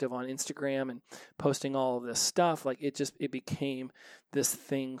getting active on Instagram and posting all of this stuff. Like it became this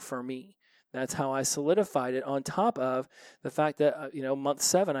thing for me. That's how I solidified it, on top of the fact that, month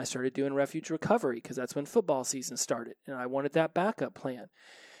 7, I started doing refuge recovery because that's when football season started, and I wanted that backup plan.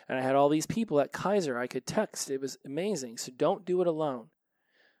 And I had all these people at Kaiser I could text. It was amazing. So don't do it alone.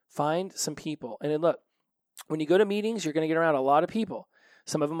 Find some people. And then look, when you go to meetings, you're going to get around a lot of people.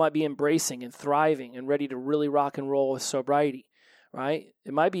 Some of them might be embracing and thriving and ready to really rock and roll with sobriety, right?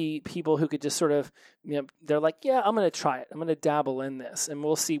 It might be people who could just sort of, they're like, yeah, I'm going to try it. I'm going to dabble in this, and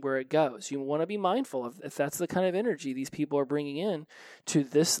we'll see where it goes. You want to be mindful of if that's the kind of energy these people are bringing in to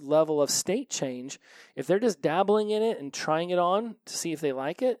this level of state change. If they're just dabbling in it and trying it on to see if they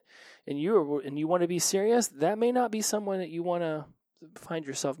like it, and you want to be serious, that may not be someone that you want to find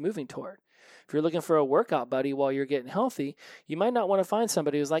yourself moving toward. If you're looking for a workout buddy while you're getting healthy, you might not want to find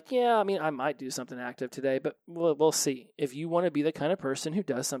somebody who's like, yeah, I might do something active today, but we'll see. If you want to be the kind of person who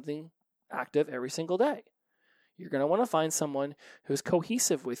does something active every single day, you're going to want to find someone who's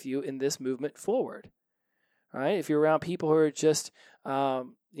cohesive with you in this movement forward. All right? If you're around people who are just,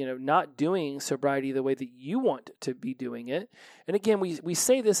 not doing sobriety the way that you want to be doing it, and again, we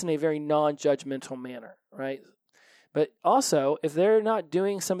say this in a very non-judgmental manner, right? But also, if they're not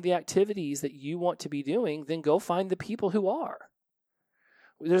doing some of the activities that you want to be doing, then go find the people who are.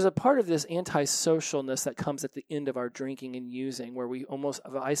 There's a part of this antisocialness that comes at the end of our drinking and using, where we almost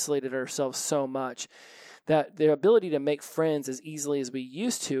have isolated ourselves so much that the ability to make friends as easily as we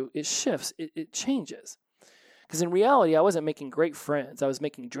used to, it shifts, it changes. Because in reality, I wasn't making great friends. I was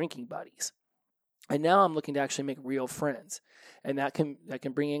making drinking buddies. And now I'm looking to actually make real friends. And that can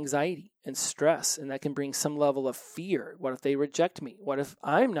bring anxiety and stress, and that can bring some level of fear. What if they reject me? What if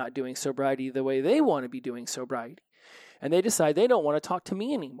I'm not doing sobriety the way they want to be doing sobriety? And they decide they don't want to talk to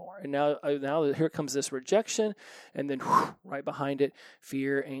me anymore. And now here comes this rejection, and then right behind it,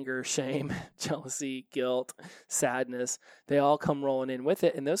 fear, anger, shame, jealousy, guilt, sadness. They all come rolling in with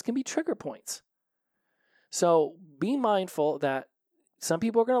it, and those can be trigger points. So be mindful that some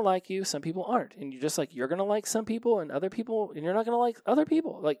people are going to like you, some people aren't. And you're going to like some people and other people, and you're not going to like other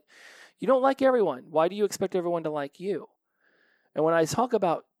people. Like, you don't like everyone. Why do you expect everyone to like you? And when I talk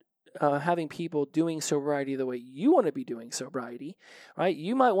about having people doing sobriety the way you want to be doing sobriety, right?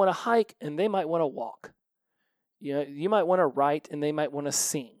 You might want to hike and they might want to walk. You might want to write and they might want to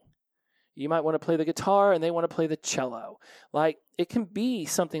sing. You might want to play the guitar and they want to play the cello. Like, it can be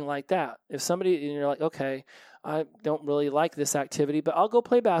something like that. If somebody, and you're like, okay, I don't really like this activity, but I'll go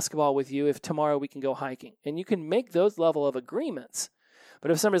play basketball with you if tomorrow we can go hiking. And you can make those level of agreements.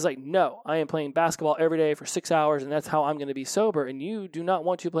 But if somebody's like, no, I am playing basketball every day for 6 hours and that's how I'm going to be sober, and you do not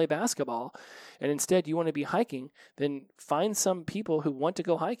want to play basketball, and instead you want to be hiking, then find some people who want to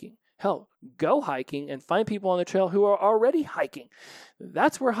go hiking. Hell, go hiking and find people on the trail who are already hiking.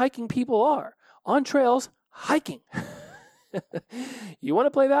 That's where hiking people are. On trails, hiking. You want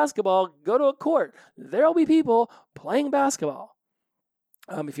to play basketball, go to a court. There'll be people playing basketball.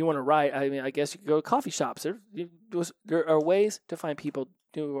 If you want to write, I guess you could go to coffee shops. There are ways to find people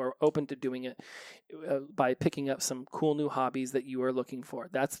who are open to doing it by picking up some cool new hobbies that you are looking for.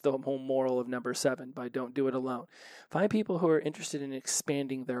 That's the whole moral of number 7, by don't do it alone. Find people who are interested in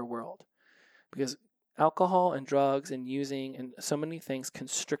expanding their world, because alcohol and drugs and using and so many things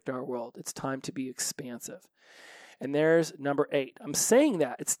constrict our world. It's time to be expansive. And there's number 8. I'm saying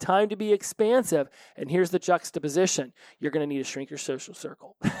that. It's time to be expansive. And here's the juxtaposition. You're going to need to shrink your social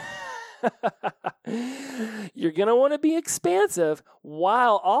circle. You're going to want to be expansive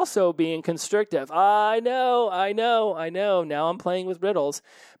while also being constrictive. I know. Now I'm playing with riddles.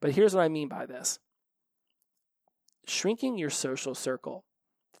 But here's what I mean by this. Shrinking your social circle,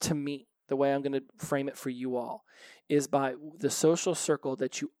 to me, the way I'm going to frame it for you all, is by the social circle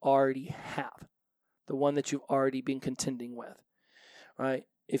that you already have. The one that you've already been contending with, right?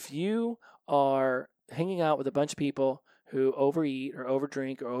 If you are hanging out with a bunch of people who overeat or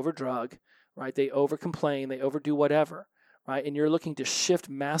overdrink or overdrug, right? They overcomplain, they overdo whatever, right? And you're looking to shift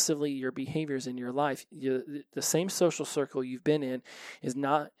massively your behaviors in your life, the same social circle you've been in is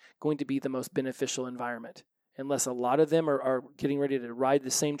not going to be the most beneficial environment. Unless a lot of them are getting ready to ride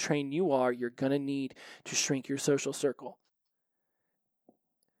the same train you are, you're going to need to shrink your social circle.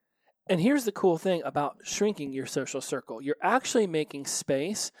 And here's the cool thing about shrinking your social circle. You're actually making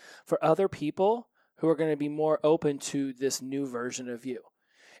space for other people who are going to be more open to this new version of you.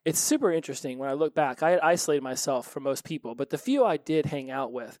 It's super interesting when I look back. I had isolated myself from most people, but the few I did hang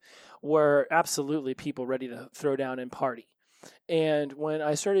out with were absolutely people ready to throw down and party. And when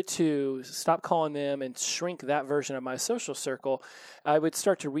I started to stop calling them and shrink that version of my social circle, I would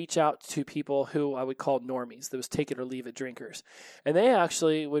start to reach out to people who I would call normies, those take it or leave it drinkers. And they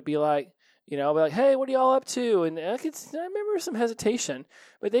actually would be like, be like, hey, what are y'all up to? And I remember some hesitation,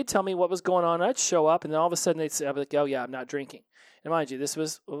 but they'd tell me what was going on. I'd show up, and then all of a sudden they'd say, I'd be like, oh yeah, I'm not drinking. And mind you, this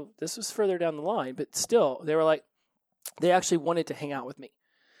was further down the line, but still, they were like, they actually wanted to hang out with me.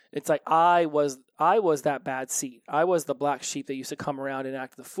 It's like I was that bad seed. I was the black sheep that used to come around and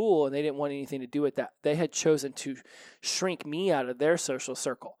act the fool, and they didn't want anything to do with that. They had chosen to shrink me out of their social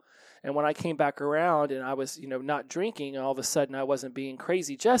circle. And when I came back around and I was, not drinking, all of a sudden I wasn't being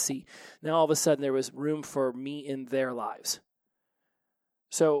crazy Jesse. Now all of a sudden there was room for me in their lives.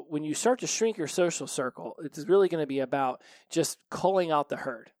 So when you start to shrink your social circle, it's really going to be about just culling out the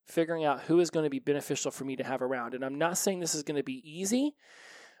herd, figuring out who is going to be beneficial for me to have around. And I'm not saying this is going to be easy,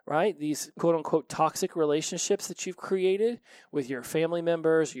 right? These quote unquote toxic relationships that you've created with your family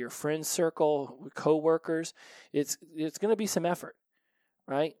members, your friend circle, coworkers, it's going to be some effort,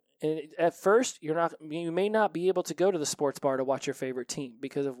 right? And at first, you may not be able to go to the sports bar to watch your favorite team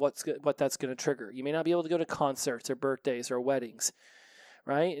because of what that's going to trigger. You may not be able to go to concerts or birthdays or weddings,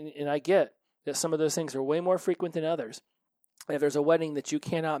 right? And I get that some of those things are way more frequent than others. If there's a wedding that you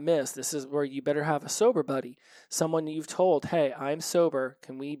cannot miss, this is where you better have a sober buddy, someone you've told, hey, I'm sober.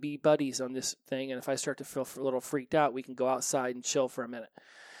 Can we be buddies on this thing? And if I start to feel a little freaked out, we can go outside and chill for a minute.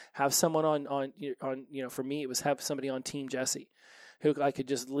 Have someone on for me, it was have somebody on Team Jesse who I could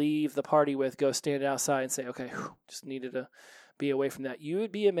just leave the party with, go stand outside and say, okay, just needed to be away from that. You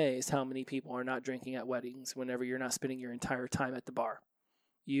would be amazed how many people are not drinking at weddings whenever you're not spending your entire time at the bar.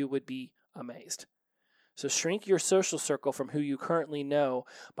 You would be amazed. So shrink your social circle from who you currently know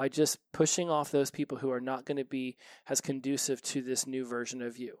by just pushing off those people who are not going to be as conducive to this new version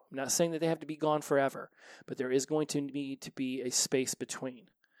of you. I'm not saying that they have to be gone forever, but there is going to need to be a space between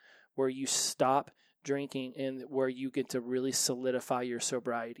where you stop drinking and where you get to really solidify your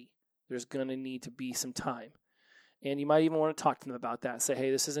sobriety. There's going to need to be some time. And you might even want to talk to them about that. Say, hey,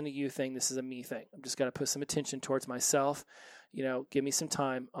 this isn't a you thing. This is a me thing. I'm just got to put some attention towards myself. Give me some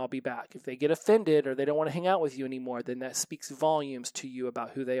time. I'll be back. If they get offended or they don't want to hang out with you anymore, then that speaks volumes to you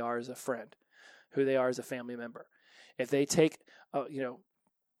about who they are as a friend, who they are as a family member. If they take,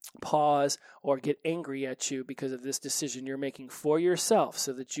 pause or get angry at you because of this decision you're making for yourself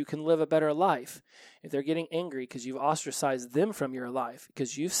so that you can live a better life, if they're getting angry because you've ostracized them from your life,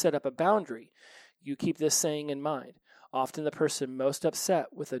 because you've set up a boundary, you keep this saying in mind. Often the person most upset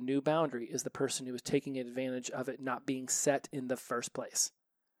with a new boundary is the person who is taking advantage of it not being set in the first place.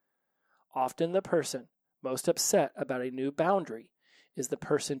 Often the person most upset about a new boundary is the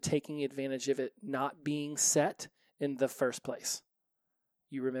person taking advantage of it not being set in the first place.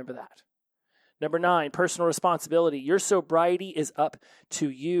 You remember that. Number 9, personal responsibility. Your sobriety is up to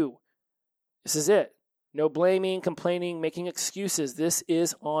you. This is it. No blaming, complaining, making excuses. This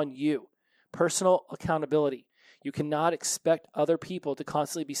is on you. Personal accountability. You cannot expect other people to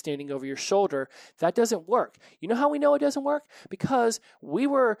constantly be standing over your shoulder. That doesn't work. You know how we know it doesn't work? Because we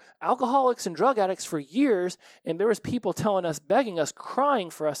were alcoholics and drug addicts for years, and there was people telling us, begging us, crying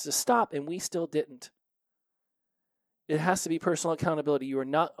for us to stop, and we still didn't. It has to be personal accountability. You are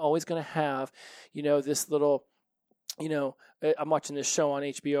not always going to have, this little, I'm watching this show on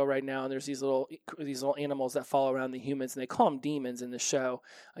HBO right now, and there's these little animals that follow around the humans, and they call them demons in the show.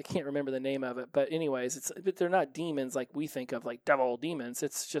 I can't remember the name of it, but anyways, but they're not demons like we think of, like devil demons.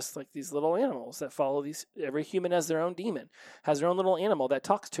 It's just like these little animals that follow these. Every human has their own demon, has their own little animal that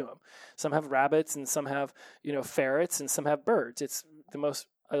talks to them. Some have rabbits, and some have, ferrets, and some have birds. It's the most.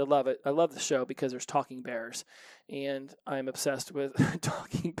 I love it. I love the show because there's talking bears, and I'm obsessed with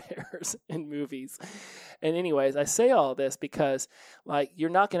talking bears in movies. And anyways, I say all this because, you're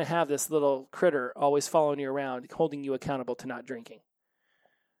not going to have this little critter always following you around, holding you accountable to not drinking,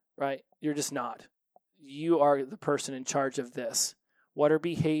 right? You're just not. You are the person in charge of this. What are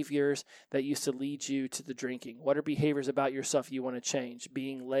behaviors that used to lead you to the drinking? What are behaviors about yourself you want to change?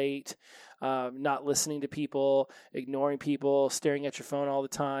 Being late, not listening to people, ignoring people, staring at your phone all the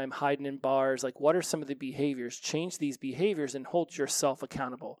time, hiding in bars. What are some of the behaviors? Change these behaviors and hold yourself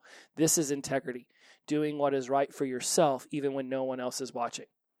accountable. This is integrity, doing what is right for yourself even when no one else is watching.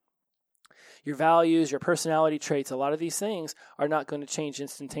 Your values, your personality traits, a lot of these things are not going to change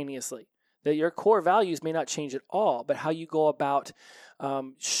instantaneously. That your core values may not change at all, but how you go about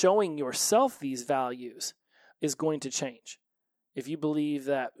showing yourself these values is going to change. If you believe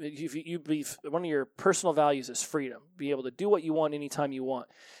that, if you believe one of your personal values is freedom, be able to do what you want anytime you want.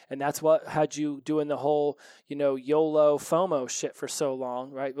 And that's what had you doing the whole, YOLO FOMO shit for so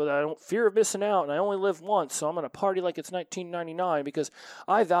long, right? Well, I don't fear of missing out and I only live once, so I'm going to party like it's 1999 because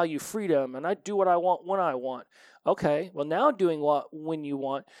I value freedom and I do what I want when I want. Okay, well now doing what when you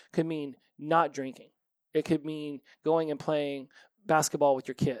want could mean not drinking. It could mean going and playing basketball with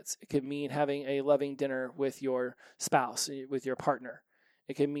your kids. It could mean having a loving dinner with your spouse, with your partner.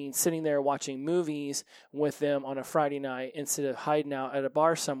 It could mean sitting there watching movies with them on a Friday night instead of hiding out at a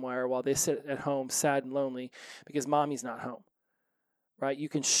bar somewhere while they sit at home sad and lonely because mommy's not home, right? You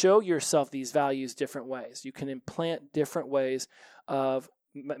can show yourself these values different ways. You can implant different ways of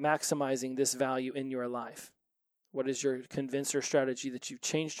maximizing this value in your life. What is your convincer strategy that you've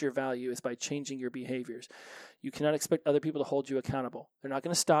changed your value is by changing your behaviors. You cannot expect other people to hold you accountable. They're not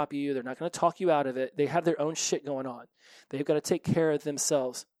going to stop you. They're not going to talk you out of it. They have their own shit going on. They've got to take care of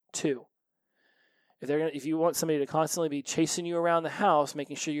themselves too. If you want somebody to constantly be chasing you around the house,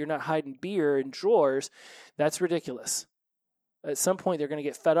 making sure you're not hiding beer in drawers, that's ridiculous. At some point, they're going to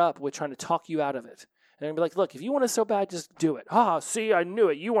get fed up with trying to talk you out of it. And they're going to be like, look, if you want it so bad, just do it. See, I knew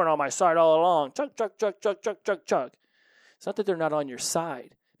it. You weren't on my side all along. Chug, chug, chug, chug, chug, chug, chug. It's not that they're not on your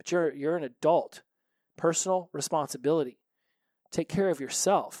side, but you're an adult. Personal responsibility. Take care of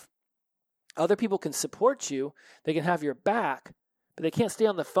yourself. Other people can support you. They can have your back, but they can't stay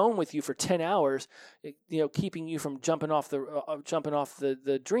on the phone with you for 10 hours, keeping you from jumping off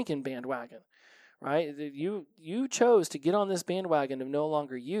the drinking bandwagon, right? You chose to get on this bandwagon of no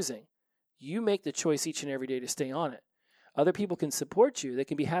longer using. You make the choice each and every day to stay on it. Other people can support you. They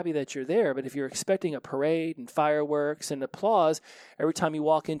can be happy that you're there, but if you're expecting a parade and fireworks and applause every time you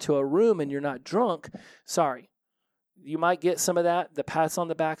walk into a room and you're not drunk, sorry. You might get some of that, the pats on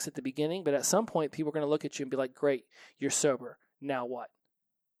the backs at the beginning, but at some point people are going to look at you and be like, great, you're sober. Now what?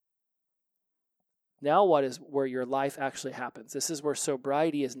 Now what is where your life actually happens. This is where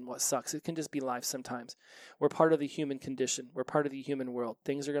sobriety isn't what sucks. It can just be life sometimes. We're part of the human condition. We're part of the human world.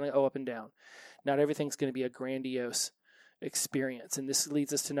 Things are going to go up and down. Not everything's going to be a grandiose experience. And this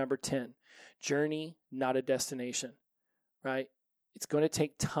leads us to number 10. Journey, not a destination, right? It's going to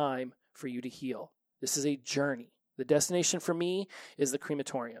take time for you to heal. This is a journey. The destination for me is the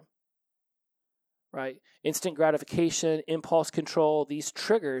crematorium. Right? Instant gratification, impulse control, these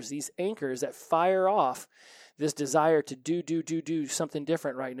triggers, these anchors that fire off this desire to do something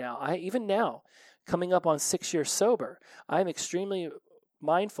different right now. Even now, coming up on 6 years sober, I'm extremely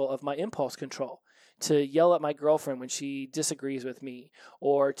mindful of my impulse control to yell at my girlfriend when she disagrees with me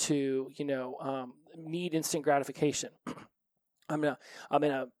or to, need instant gratification. I'm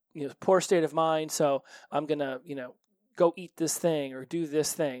in a poor state of mind, so I'm going to, go eat this thing or do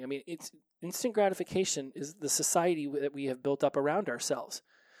this thing. I mean, instant gratification is the society that we have built up around ourselves,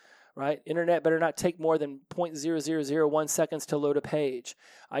 right? Internet better not take more than 0.0001 seconds to load a page.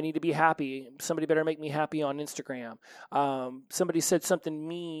 I need to be happy. Somebody better make me happy on Instagram. Somebody said something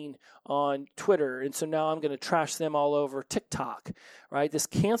mean on Twitter, and so now I'm going to trash them all over TikTok, right? This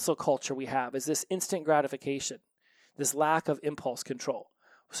cancel culture we have is this instant gratification, this lack of impulse control.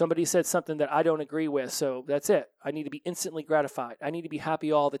 Somebody said something that I don't agree with, so that's it. I need to be instantly gratified. I need to be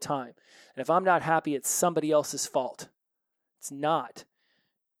happy all the time. And if I'm not happy, it's somebody else's fault. It's not.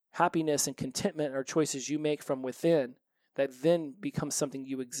 Happiness and contentment are choices you make from within that then become something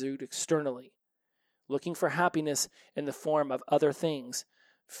you exude externally. Looking for happiness in the form of other things,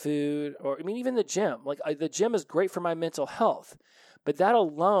 food, or even the gym. The gym is great for my mental health, but that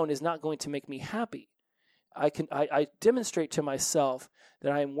alone is not going to make me happy. I demonstrate to myself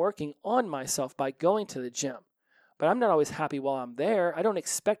that I am working on myself by going to the gym, but I'm not always happy while I'm there. I don't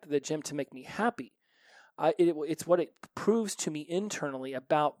expect the gym to make me happy. It's what it proves to me internally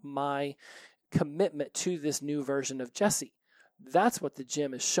about my commitment to this new version of Jesse. That's what the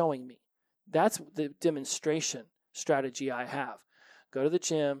gym is showing me. That's the demonstration strategy I have. Go to the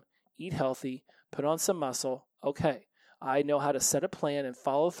gym, eat healthy, put on some muscle. Okay, I know how to set a plan and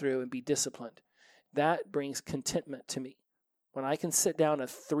follow through and be disciplined. That brings contentment to me. When I can sit down a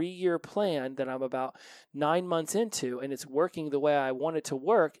 3-year plan that I'm about 9 months into and it's working the way I want it to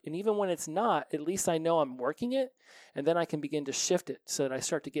work, and even when it's not, at least I know I'm working it, and then I can begin to shift it so that I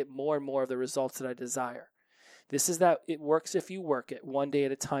start to get more and more of the results that I desire. This is that it works if you work it, one day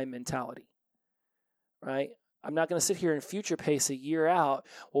at a time mentality, right? I'm not going to sit here and future pace a year out.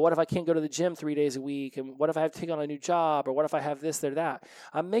 Well, what if I can't go to the gym 3 days a week? And what if I have to take on a new job? Or what if I have this or that?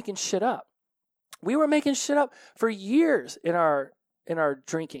 I'm making shit up. We were making shit up for years in our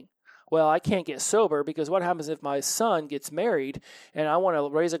drinking. well, I can't get sober because what happens if my son gets married and I want to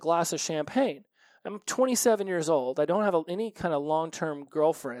raise a glass of champagne? I'm 27 years old. I don't have any kind of long-term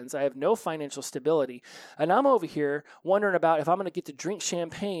girlfriends. I have no financial stability. And I'm over here wondering about if I'm going to get to drink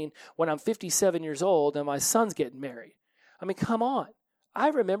champagne when I'm 57 years old and my son's getting married. I mean, come on. I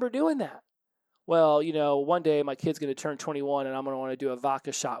remember doing that. Well, one day my kid's going to turn 21 and I'm going to want to do a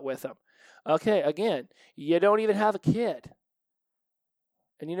vodka shot with him. Okay, again, you don't even have a kid.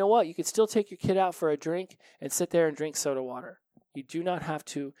 And you know what? You can still take your kid out for a drink and sit there and drink soda water. You do not have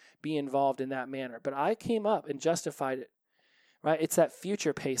to be involved in that manner. But I came up and justified it, right? It's that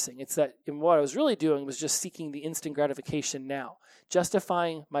future pacing. It's that, and what I was really doing was just seeking the instant gratification now,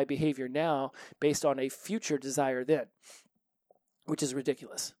 justifying my behavior now based on a future desire then, which is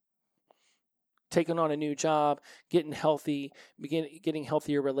ridiculous. Taking on a new job, getting healthy, getting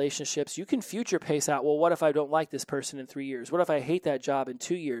healthier relationships. You can future pace out, well, what if I don't like this person in 3 years? What if I hate that job in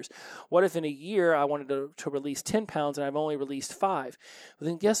 2 years? What if in a year I wanted to release 10 pounds and I've only released 5? Well,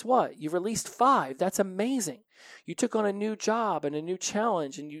 then guess what? You've released 5. That's amazing. You took on a new job and a new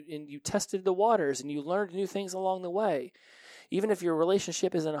challenge and you tested the waters and you learned new things along the way. Even if your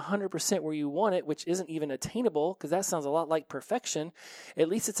relationship isn't 100% where you want it, which isn't even attainable, because that sounds a lot like perfection, at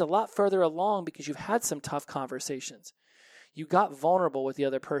least it's a lot further along because you've had some tough conversations. You got vulnerable with the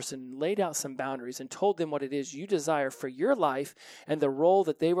other person, laid out some boundaries, and told them what it is you desire for your life and the role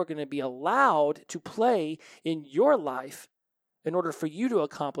that they were going to be allowed to play in your life in order for you to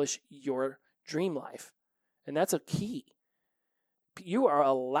accomplish your dream life. And that's a key. You are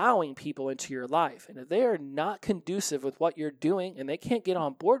allowing people into your life. And if they are not conducive with what you're doing and they can't get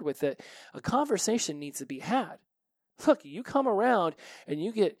on board with it, a conversation needs to be had. Look, you come around and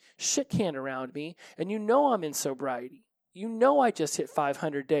you get shit canned around me and you know I'm in sobriety. You know I just hit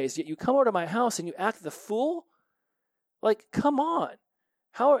 500 days, yet you come over to my house and you act the fool? Like, come on.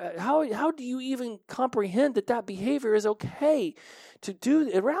 How do you even comprehend that behavior is okay to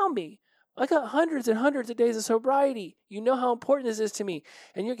do around me? I got hundreds and hundreds of days of sobriety. You know how important this is to me.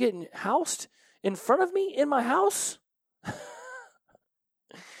 And you're getting housed in front of me in my house?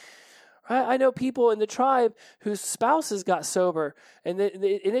 I know people in the tribe whose spouses got sober, and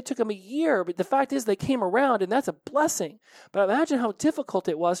it took them a year. But the fact is they came around, and that's a blessing. But imagine how difficult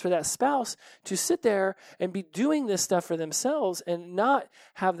it was for that spouse to sit there and be doing this stuff for themselves and not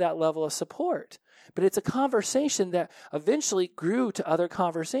have that level of support. But it's a conversation that eventually grew to other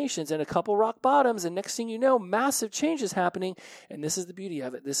conversations and a couple rock bottoms. And next thing you know, massive changes happening. And this is the beauty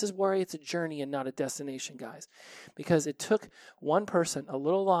of it. This is where it's a journey and not a destination, guys. Because it took one person a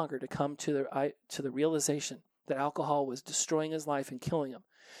little longer to come to the realization that alcohol was destroying his life and killing him.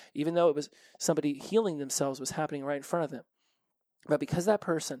 Even though it was somebody healing themselves was happening right in front of them. But because that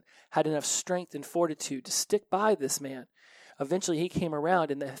person had enough strength and fortitude to stick by this man, eventually he came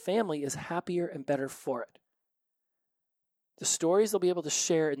around and the family is happier and better for it. The stories they'll be able to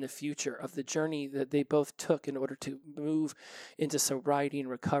share in the future of the journey that they both took in order to move into sobriety and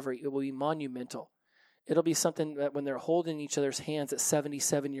recovery, it will be monumental. It'll be something that when they're holding each other's hands at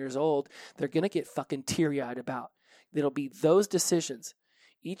 77 years old, they're going to get fucking teary-eyed about. It'll be those decisions.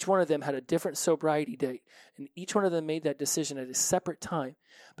 Each one of them had a different sobriety date, and each one of them made that decision at a separate time,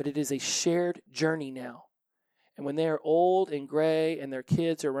 but it is a shared journey now. And when they are old and gray and their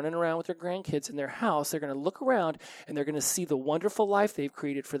kids are running around with their grandkids in their house, they're going to look around and they're going to see the wonderful life they've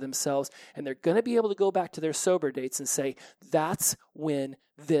created for themselves. And they're going to be able to go back to their sober dates and say, that's when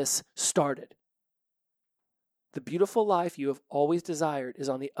this started. The beautiful life you have always desired is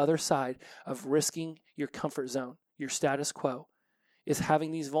on the other side of risking your comfort zone, your status quo, is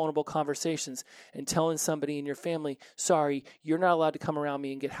having these vulnerable conversations and telling somebody in your family, sorry, you're not allowed to come around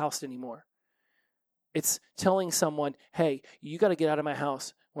me and get housed anymore. It's telling someone, hey, you got to get out of my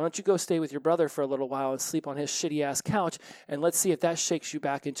house. Why don't you go stay with your brother for a little while and sleep on his shitty-ass couch, and let's see if that shakes you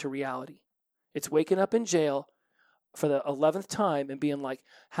back into reality. It's waking up in jail for the 11th time and being like,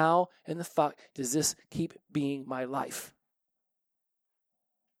 how in the fuck does this keep being my life?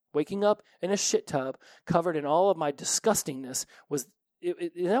 Waking up in a shit tub covered in all of my disgustingness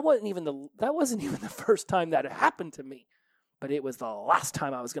that wasn't even the first time that it happened to me, but it was the last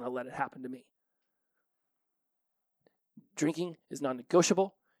time I was going to let it happen to me. Drinking is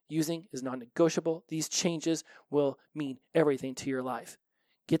non-negotiable. Using is non-negotiable. These changes will mean everything to your life.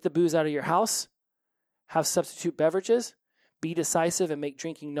 Get the booze out of your house. Have substitute beverages. Be decisive and make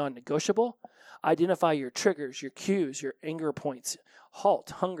drinking non-negotiable. Identify your triggers, your cues, your anger points.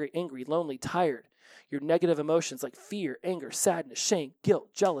 Halt, hungry, angry, lonely, tired. Your negative emotions like fear, anger, sadness, shame,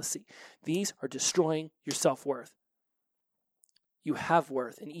 guilt, jealousy. These are destroying your self-worth. You have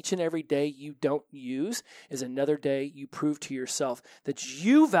worth, and each and every day you don't use is another day you prove to yourself that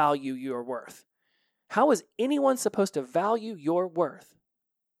you value your worth. How is anyone supposed to value your worth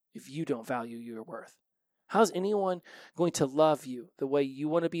if you don't value your worth? How's anyone going to love you the way you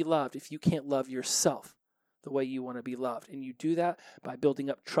want to be loved if you can't love yourself the way you want to be loved? And you do that by building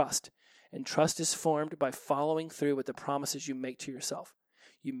up trust. And trust is formed by following through with the promises you make to yourself.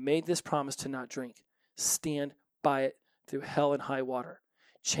 You made this promise to not drink. Stand by it through hell and high water.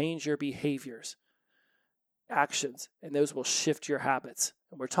 Change your behaviors, actions, and those will shift your habits.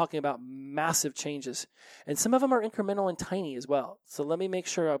 And we're talking about massive changes. And some of them are incremental and tiny as well. So let me make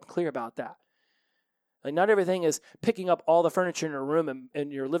sure I'm clear about that. Like, not everything is picking up all the furniture in your room and in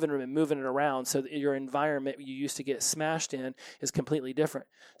your living room and moving it around so that your environment you used to get smashed in is completely different.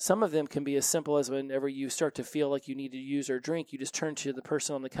 Some of them can be as simple as whenever you start to feel like you need to use or drink, you just turn to the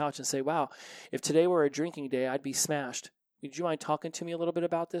person on the couch and say, wow, if today were a drinking day, I'd be smashed. Would you mind talking to me a little bit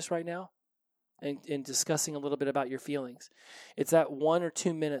about this right now? And discussing a little bit about your feelings. It's that 1 or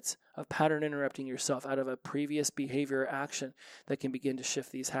 2 minutes of pattern interrupting yourself out of a previous behavior or action that can begin to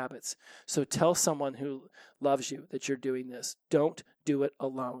shift these habits. So tell someone who loves you that you're doing this. Don't do it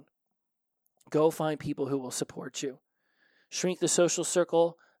alone. Go find people who will support you. Shrink the social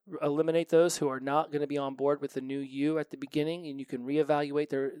circle. Eliminate those who are not going to be on board with the new you at the beginning, and you can reevaluate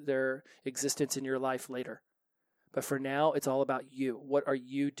their existence in your life later. But for now, it's all about you. What are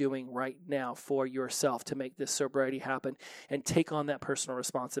you doing right now for yourself to make this sobriety happen and take on that personal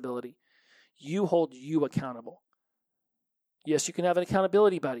responsibility? You hold you accountable. Yes, you can have an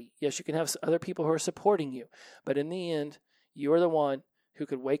accountability buddy. Yes, you can have other people who are supporting you. But in the end, you are the one who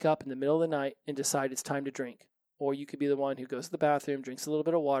could wake up in the middle of the night and decide it's time to drink. Or you could be the one who goes to the bathroom, drinks a little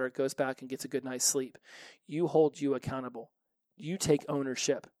bit of water, goes back and gets a good night's sleep. You hold you accountable. You take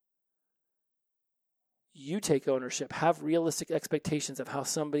ownership. You take ownership. Have realistic expectations of how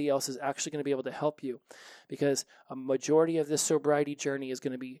somebody else is actually going to be able to help you, because a majority of this sobriety journey is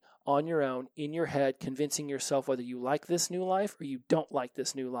going to be on your own, in your head, convincing yourself whether you like this new life or you don't like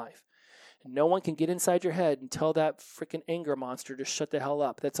this new life. And no one can get inside your head and tell that freaking anger monster to shut the hell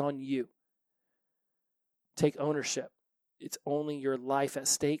up. That's on you. Take ownership. It's only your life at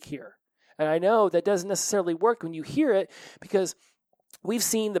stake here. And I know that doesn't necessarily work when you hear it, because we've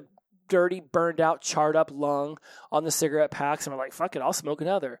seen the dirty, burned out, charred up lung on the cigarette packs, and we're like, fuck it, I'll smoke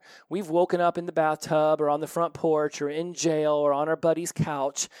another. We've woken up in the bathtub or on the front porch or in jail or on our buddy's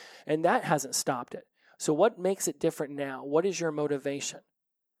couch, and that hasn't stopped it. So what makes it different now? What is your motivation?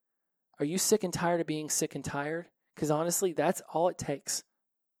 Are you sick and tired of being sick and tired? Because honestly, that's all it takes.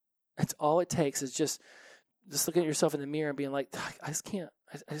 That's all it takes is just looking at yourself in the mirror and being like, I just can't.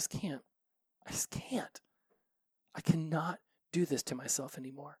 I just can't. I just can't. I cannot do this to myself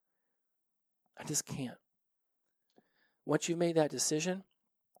anymore. I just can't. Once you've made that decision,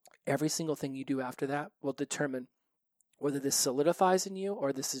 every single thing you do after that will determine whether this solidifies in you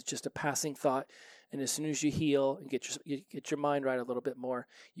or this is just a passing thought. And as soon as you heal and get your mind right a little bit more,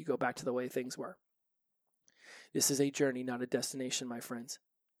 you go back to the way things were. This is a journey, not a destination, my friends.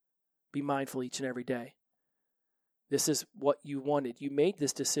 Be mindful each and every day. This is what you wanted. You made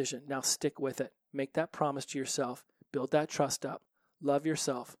this decision. Now stick with it. Make that promise to yourself. Build that trust up. Love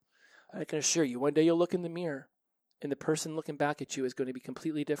yourself. I can assure you, one day you'll look in the mirror and the person looking back at you is going to be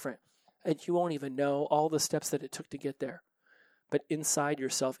completely different. And you won't even know all the steps that it took to get there. But inside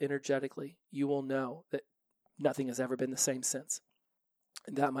yourself, energetically, you will know that nothing has ever been the same since.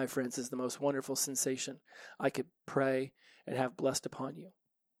 And that, my friends, is the most wonderful sensation I could pray and have blessed upon you,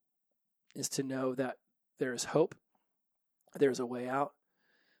 is to know that there is hope, there's a way out,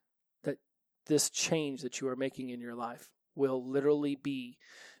 that this change that you are making in your life will literally be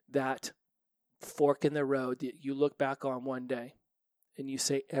that fork in the road that you look back on one day and you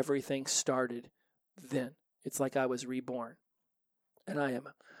say, everything started then. It's like I was reborn. And I am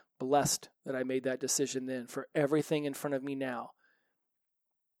blessed that I made that decision then, for everything in front of me now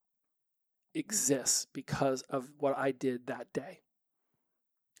exists because of what I did that day.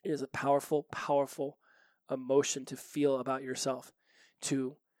 It is a powerful, powerful emotion to feel about yourself,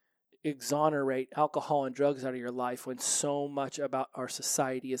 to exonerate alcohol and drugs out of your life when so much about our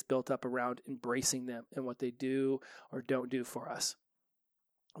society is built up around embracing them and what they do or don't do for us.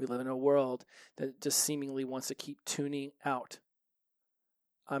 We live in a world that just seemingly wants to keep tuning out.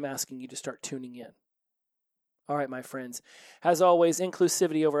 I'm asking you to start tuning in. All right, my friends. As always,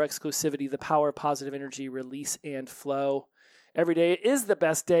 inclusivity over exclusivity, the power of positive energy, release and flow. Every day is the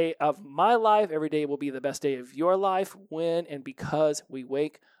best day of my life. Every day will be the best day of your life when and because we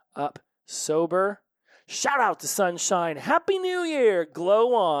wake up sober. Shout out to Sunshine. Happy New Year.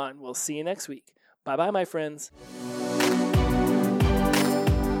 Glow on. We'll see you next week. Bye-bye, my friends.